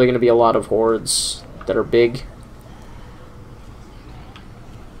 there's probably going to be a lot of hordes that are big.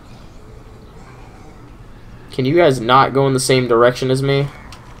 Can you guys not go in the same direction as me?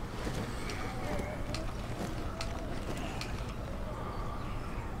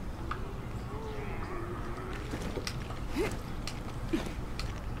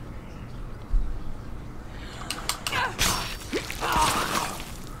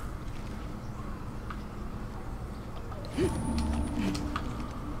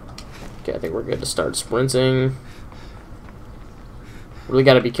 Okay, I think we're good to start sprinting. Really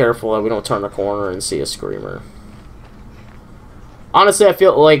got to be careful that we don't turn a corner and see a screamer. Honestly, I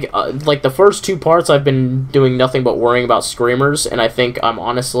feel like the first two parts I've been doing nothing but worrying about screamers, and I think I'm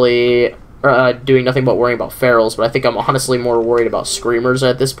honestly doing nothing but worrying about ferals, but I think I'm honestly more worried about screamers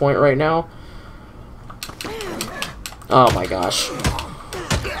at this point right now. Oh my gosh.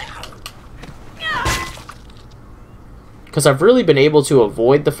 Because I've really been able to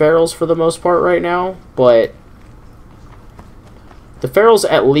avoid the ferals for the most part right now, but the ferals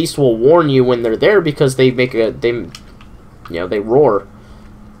at least will warn you when they're there because they make they roar.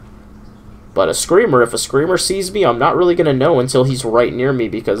 But a screamer, if a screamer sees me, I'm not really going to know until he's right near me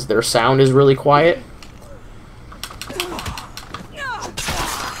because their sound is really quiet.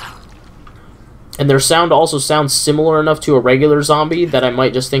 And their sound also sounds similar enough to a regular zombie that I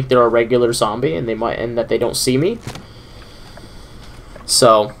might just think they're a regular zombie and that they don't see me.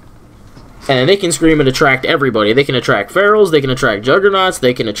 So, and they can scream and attract everybody. They can attract ferals, they can attract juggernauts,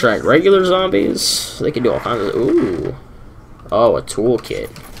 they can attract regular zombies. They can do all kinds of... Ooh. Oh, a toolkit.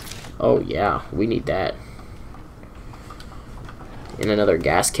 Oh, yeah. We need that. And another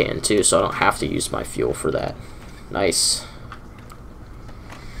gas can, too, so I don't have to use my fuel for that. Nice.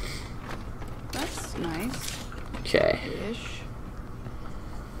 That's nice. Okay. Ish.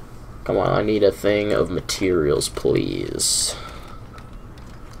 Come on, I need a thing of materials, please.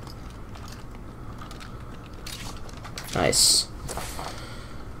 Nice.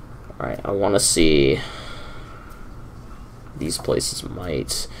 Alright, I want to see... These places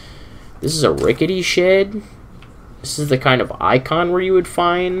might... This is a rickety shed. This is the kind of icon where you would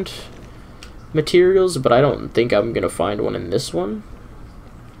find materials, but I don't think I'm going to find one in this one.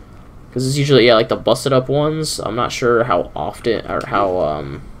 Because it's usually, yeah, like the busted up ones. I'm not sure how often, or how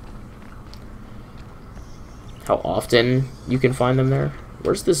often you can find them there.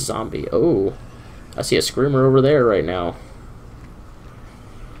 Where's this zombie? Oh, I see a screamer over there right now.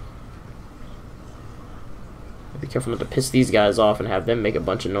 Be careful not to piss these guys off and have them make a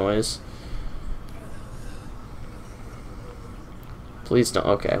bunch of noise. Please don't.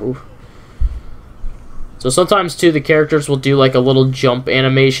 Okay. Ooh. So sometimes, too, the characters will do like a little jump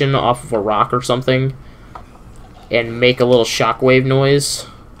animation off of a rock or something and make a little shockwave noise.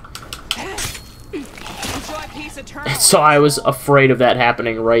 And so I was afraid of that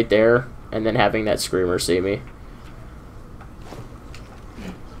happening right there and then having that screamer see me.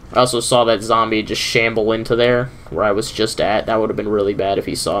 I also saw that zombie just shamble into there where I was just at. That would have been really bad if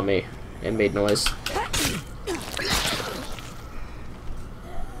he saw me and made noise.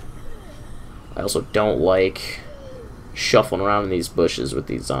 I also don't like shuffling around in these bushes with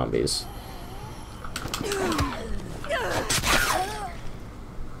these zombies.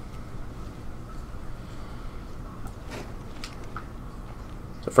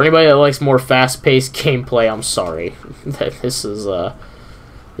 So for anybody that likes more fast-paced gameplay, I'm sorry that this has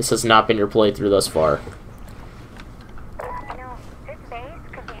not been your playthrough thus far. You know, this base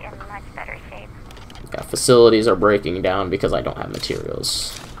could be in much better shape. Yeah, facilities are breaking down because I don't have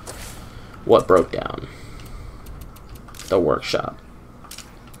materials. What broke down? The workshop.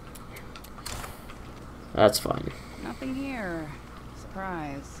 That's fine. Nothing here.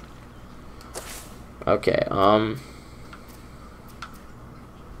 Surprise. Okay, I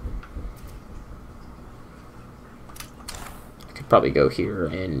could probably go here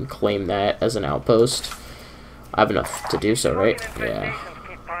and claim that as an outpost. I have enough to do so, right? Yeah.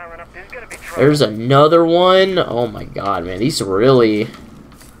 There's another one. Oh my god, man. These really...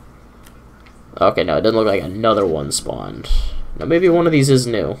 Okay, no, it doesn't look like another one spawned. Now, maybe one of these is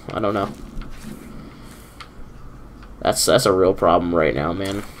new. I don't know. That's a real problem right now,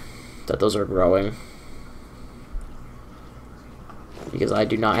 man. That those are growing. Because I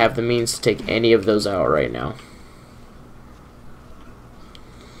do not have the means to take any of those out right now.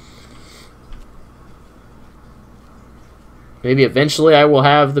 Maybe eventually I will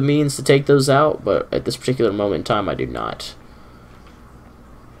have the means to take those out, but at this particular moment in time, I do not.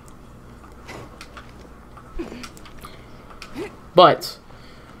 But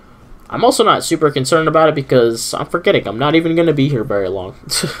I'm also not super concerned about it because I'm forgetting I'm not even going to be here very long.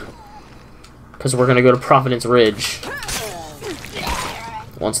 Because we're going to go to Providence Ridge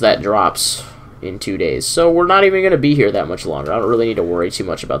once that drops in 2 days. So we're not even going to be here that much longer. I don't really need to worry too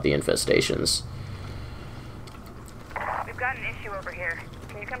much about the infestations. We've got an issue over here.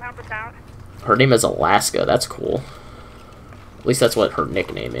 Can you come help us out? Her name is Alaska. That's cool. At least that's what her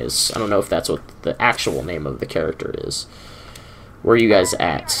nickname is. I don't know if that's what the actual name of the character is. Where are you guys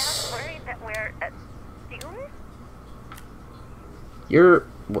at? Worried that we're assumed? You're...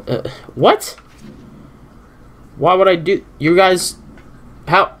 what? Why would I do... You guys...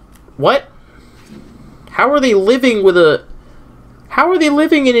 How... What? How are they living with a... How are they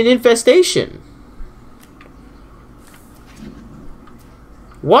living in an infestation?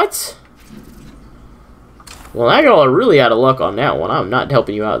 What? Well, now y'all are really out of luck on that one. I'm not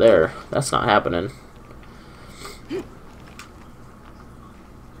helping you out there. That's not happening.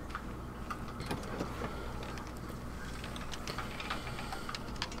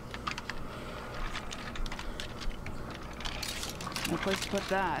 No place to put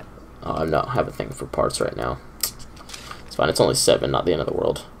that. Oh, I don't have a thing for parts right now. It's fine. It's only 7, not the end of the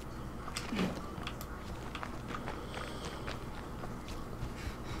world.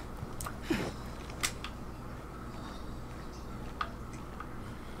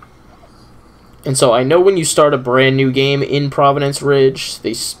 And so I know when you start a brand new game in Providence Ridge,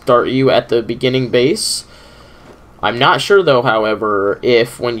 they start you at the beginning base. I'm not sure, though, however,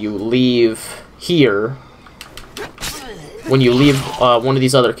 if when you leave here... When you leave one of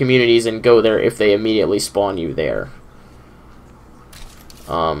these other communities and go there, if they immediately spawn you there.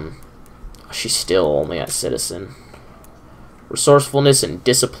 She's still only at Citizen. Resourcefulness and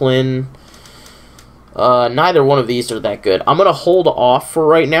Discipline. Neither one of these are that good. I'm going to hold off for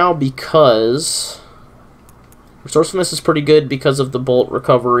right now because... Resourcefulness is pretty good because of the bolt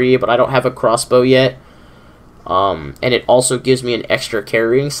recovery, but I don't have a crossbow yet. And it also gives me an extra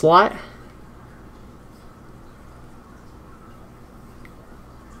carrying slot.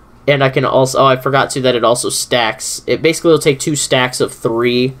 And I can also... Oh, I forgot to that it also stacks... It basically will take 2 stacks of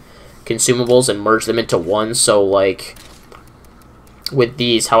 3 consumables and merge them into 1. So, like... With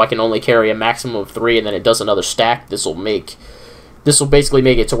these, how I can only carry a maximum of 3 and then it does another stack. This will basically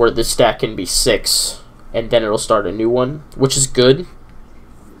make it to where this stack can be 6. And then it'll start a new one. Which is good.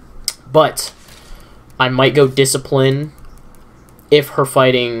 But... I might go Discipline if her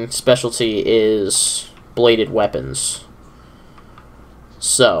fighting specialty is bladed weapons.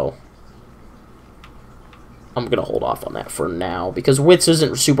 So, I'm going to hold off on that for now, because Wits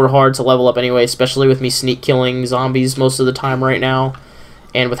isn't super hard to level up anyway, especially with me sneak killing zombies most of the time right now,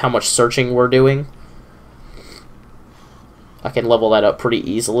 and with how much searching we're doing. I can level that up pretty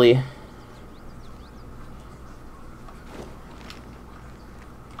easily.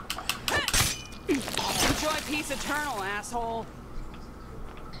 Enjoy peace eternal, asshole.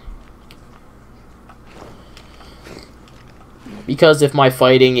 Because if my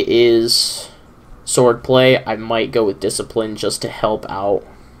fighting is swordplay, I might go with Discipline just to help out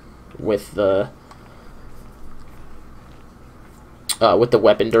with the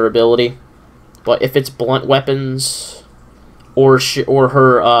weapon durability. But if it's blunt weapons or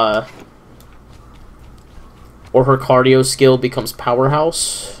her cardio skill becomes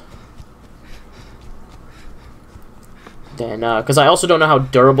powerhouse, then because I also don't know how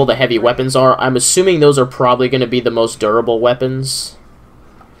durable the heavy weapons are. I'm assuming those are probably going to be the most durable weapons.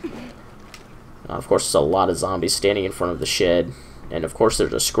 Of course, there's a lot of zombies standing in front of the shed. And of course,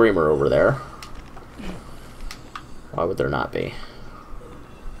 there's a screamer over there. Why would there not be?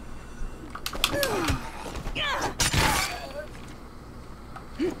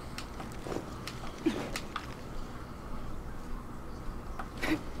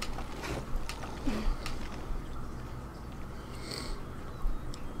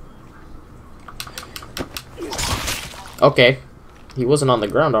 Okay. He wasn't on the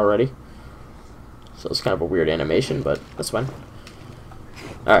ground already. So it's kind of a weird animation, but that's fine.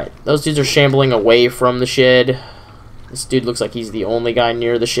 Alright, those dudes are shambling away from the shed. This dude looks like he's the only guy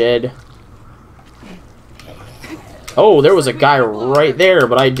near the shed. Oh, there was a guy right there,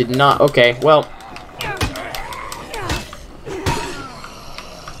 but I did not... Okay, well...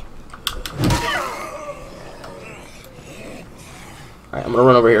 Alright, I'm gonna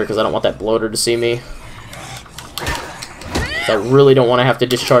run over here because I don't want that bloater to see me. I really don't want to have to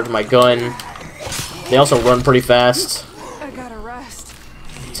discharge my gun. They also run pretty fast. I gotta rest.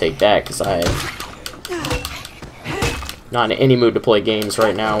 Take that, because I am not in any mood to play games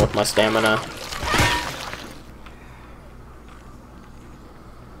right now with my stamina.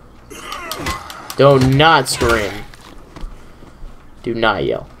 Do not scream. Do not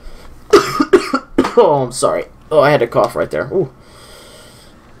yell. Oh, I'm sorry. Oh, I had to cough right there. Ooh.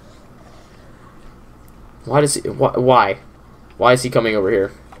 Why does he... Why? Why is he coming over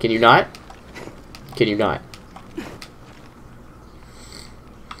here? Can you not? Can you not?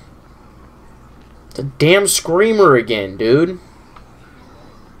 It's a damn screamer again, dude.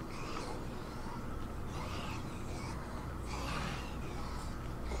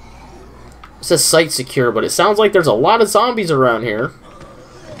 It says site secure, but it sounds like there's a lot of zombies around here.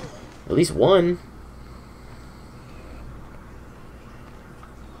 At least one.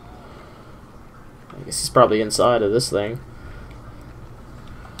 I guess he's probably inside of this thing.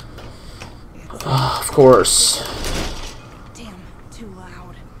 Oh, of course. Damn, too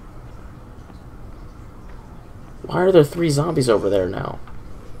loud. Why are there 3 zombies over there now?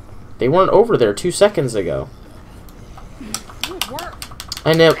 They weren't over there 2 seconds ago.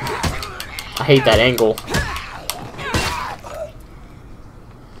 I know. I hate that angle. I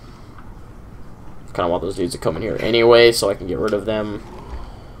kind of want those dudes to come in here anyway, so I can get rid of them.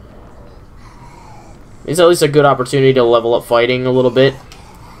 It's at least a good opportunity to level up fighting a little bit.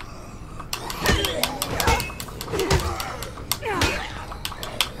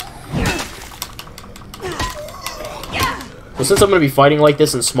 So since I'm going to be fighting like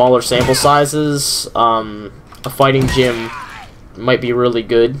this in smaller sample sizes, a fighting gym might be really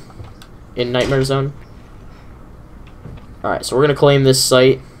good in Nightmare Zone. Alright, so we're going to claim this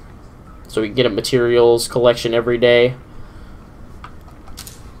site so we can get a materials collection every day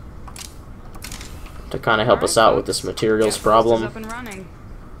to kind of help us out with this materials problem. Up and running.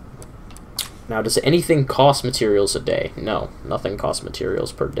 Now, does anything cost materials a day? No, nothing costs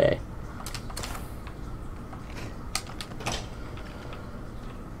materials per day.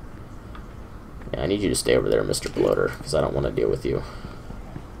 Yeah, I need you to stay over there, Mr. Bloater, because I don't want to deal with you.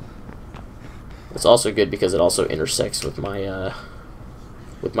 It's also good because it also intersects with my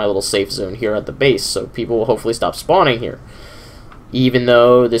little safe zone here at the base, so people will hopefully stop spawning here. Even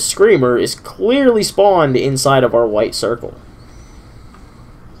though this screamer is clearly spawned inside of our white circle.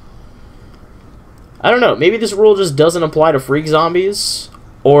 I don't know, maybe this rule just doesn't apply to freak zombies,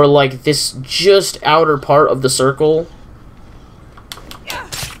 or like this just outer part of the circle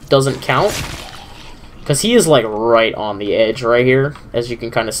doesn't count. Because he is like right on the edge right here, as you can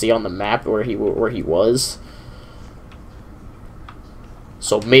kind of see on the map where he was.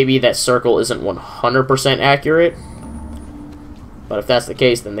 So maybe that circle isn't 100% accurate. But if that's the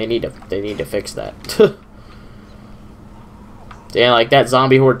case, then they need to fix that. And like that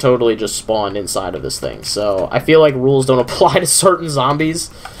zombie horde totally just spawned inside of this thing. So I feel like rules don't apply to certain zombies.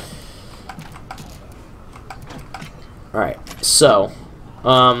 Alright, so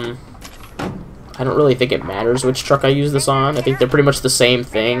I don't really think it matters which truck I use this on. I think they're pretty much the same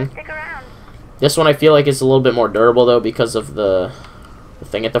thing. Stick around. This one I feel like is a little bit more durable though because of the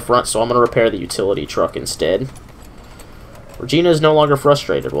thing at the front, so I'm going to repair the utility truck instead. Regina is no longer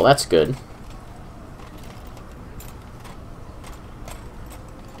frustrated. Well, that's good.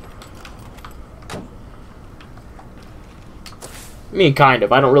 I mean, kind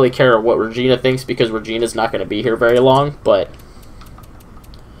of. I don't really care what Regina thinks because Regina's not going to be here very long, but...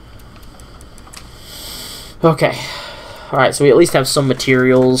 Okay. Alright, so we at least have some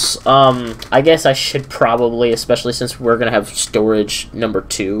materials. I guess I should probably, especially since we're going to have storage number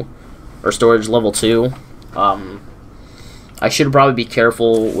 2, or storage level 2, I should probably be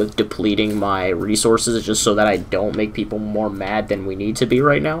careful with depleting my resources just so that I don't make people more mad than we need to be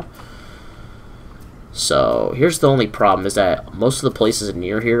right now. So, here's the only problem, is that most of the places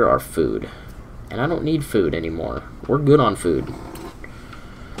near here are food. And I don't need food anymore. We're good on food.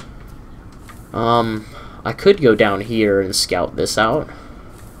 I could go down here and scout this out.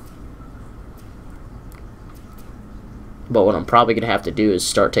 But what I'm probably going to have to do is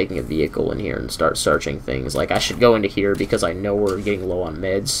start taking a vehicle in here and start searching things. Like, I should go into here because I know we're getting low on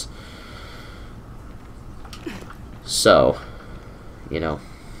meds. So, you know.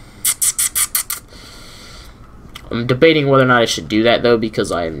 I'm debating whether or not I should do that, though,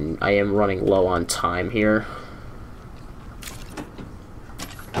 because I am running low on time here.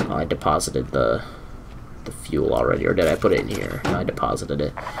 Oh, I deposited the fuel already, or did I put it in here? No, I deposited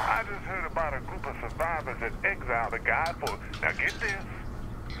it. I just heard about a group of survivors that exiled a guy for, now get this,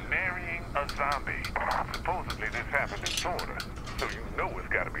 marrying a zombie. Supposedly this happened in Florida, so you know it's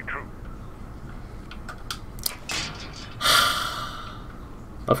gotta be true.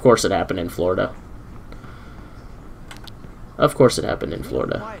 Of course it happened in Florida. Of course it happened in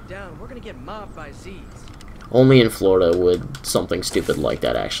Florida. Quiet down. We're gonna get mobbed by Z's. Only in Florida would something stupid like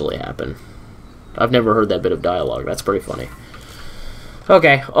that actually happen. I've never heard that bit of dialogue. That's pretty funny.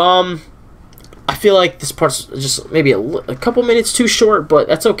 Okay, I feel like this part's just maybe a couple minutes too short, but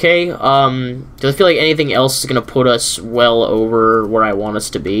that's okay. Because I feel like anything else is going to put us well over where I want us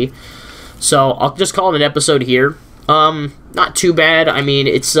to be. So I'll just call it an episode here. Not too bad. I mean,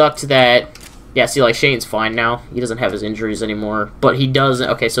 it sucked that... Yeah, see, like, Shane's fine now. He doesn't have his injuries anymore. But he doesn't...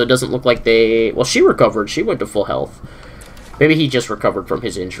 Okay, so it doesn't look like they... Well, she recovered. She went to full health. Maybe he just recovered from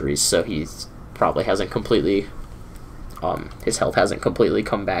his injuries, so he probably hasn't completely... his health hasn't completely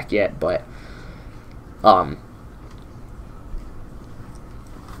come back yet, but...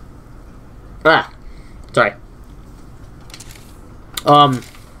 Sorry.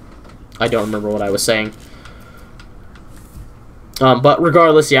 I don't remember what I was saying. But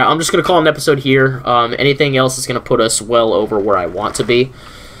regardless, yeah, I'm just going to call an episode here. Anything else is going to put us well over where I want to be.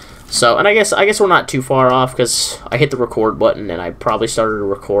 So, and I guess we're not too far off, because I hit the record button, and I probably started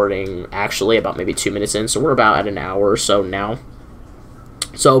recording, actually, about maybe 2 minutes in, so we're about at an hour or so now.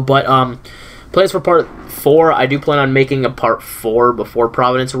 So, but, plans for part 4, I do plan on making a part 4 before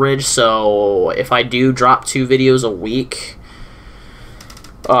Providence Ridge, so if I do drop 2 videos a week...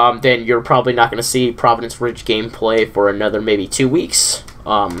 then you're probably not going to see Providence Ridge gameplay for another maybe 2 weeks.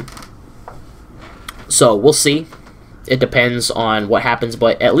 So we'll see. It depends on what happens,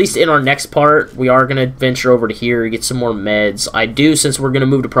 but at least in our next part, we are going to venture over to here, get some more meds. I do, since we're going to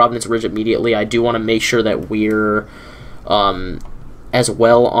move to Providence Ridge immediately, I do want to make sure that we're as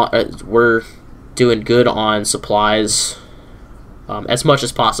well we're doing good on supplies as much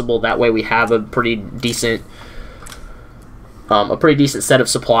as possible. That way we have a pretty decent set of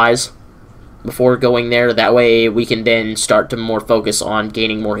supplies before going there. That way we can then start to more focus on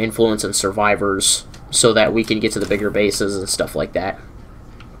gaining more influence and survivors, so that we can get to the bigger bases and stuff like that.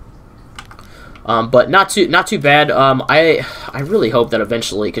 But not too bad. I really hope that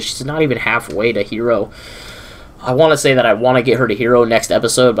eventually, because she's not even halfway to hero. I want to say that I want to get her to hero next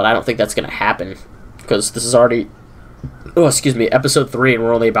episode, but I don't think that's going to happen, because this is already, oh, excuse me, episode 3, and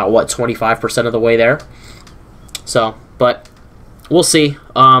we're only about, what, 25% of the way there. So, but we'll see.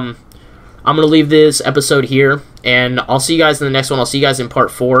 I'm going to leave this episode here, and I'll see you guys in the next one. I'll see you guys in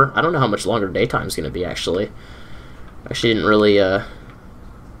part 4. I don't know how much longer daytime is going to be, actually. Actually, didn't really,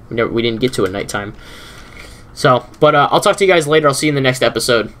 we didn't get to a nighttime. So, but I'll talk to you guys later. I'll see you in the next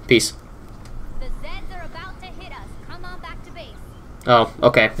episode. Peace. The Zeds are about to hit us. Come on back to base. Oh,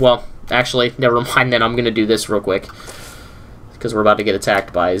 okay. Well, actually, never mind then. I'm going to do this real quick, because we're about to get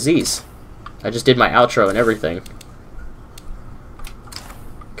attacked by Z's. I just did my outro and everything.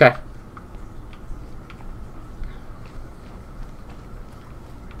 Okay.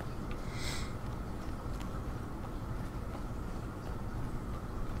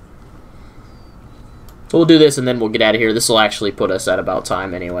 We'll do this and then we'll get out of here. This will actually put us at about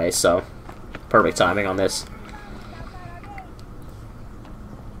time anyway, so perfect timing on this.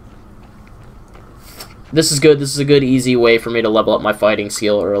 This is good. This is a good, easy way for me to level up my fighting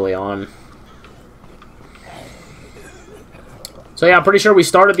skill early on. So yeah, I'm pretty sure we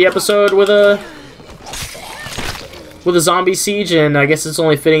started the episode with a zombie siege, and I guess it's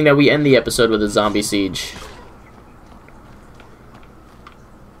only fitting that we end the episode with a zombie siege.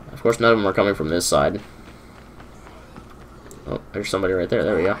 Of course, none of them are coming from this side. Oh, there's somebody right there.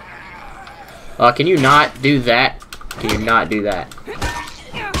 There we go. Can you not do that? Can you not do that?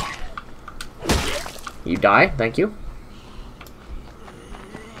 You die? Thank you.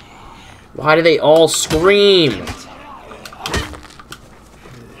 Why do they all scream?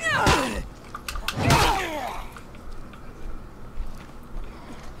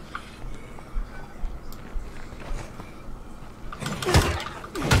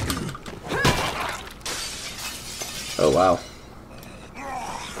 Oh, wow.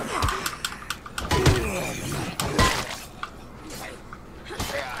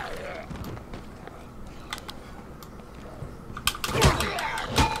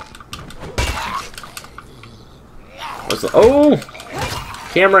 What's the... Oh!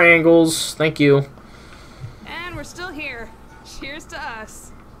 Camera angles. Thank you. And we're still here. Cheers to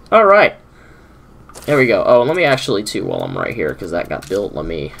us. Alright. There we go. Oh, let me actually, too, while I'm right here, because that got built, let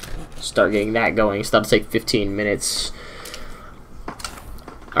me start getting that going. It's about to take 15 minutes.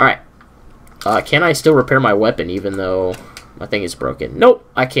 Alright. Can I still repair my weapon even though my thing is broken? Nope,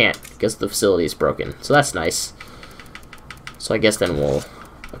 I can't, because the facility is broken. So that's nice. So I guess then we'll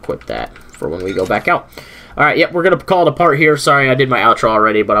equip that for when we go back out. Alright, yep, we're going to call it a part here. Sorry, I did my outro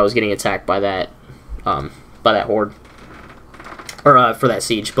already, but I was getting attacked by that horde. or for that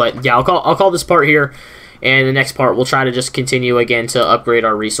siege. But yeah, I'll call this part here, and the next part we'll try to just continue again to upgrade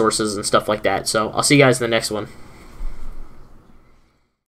our resources and stuff like that. So I'll see you guys in the next one.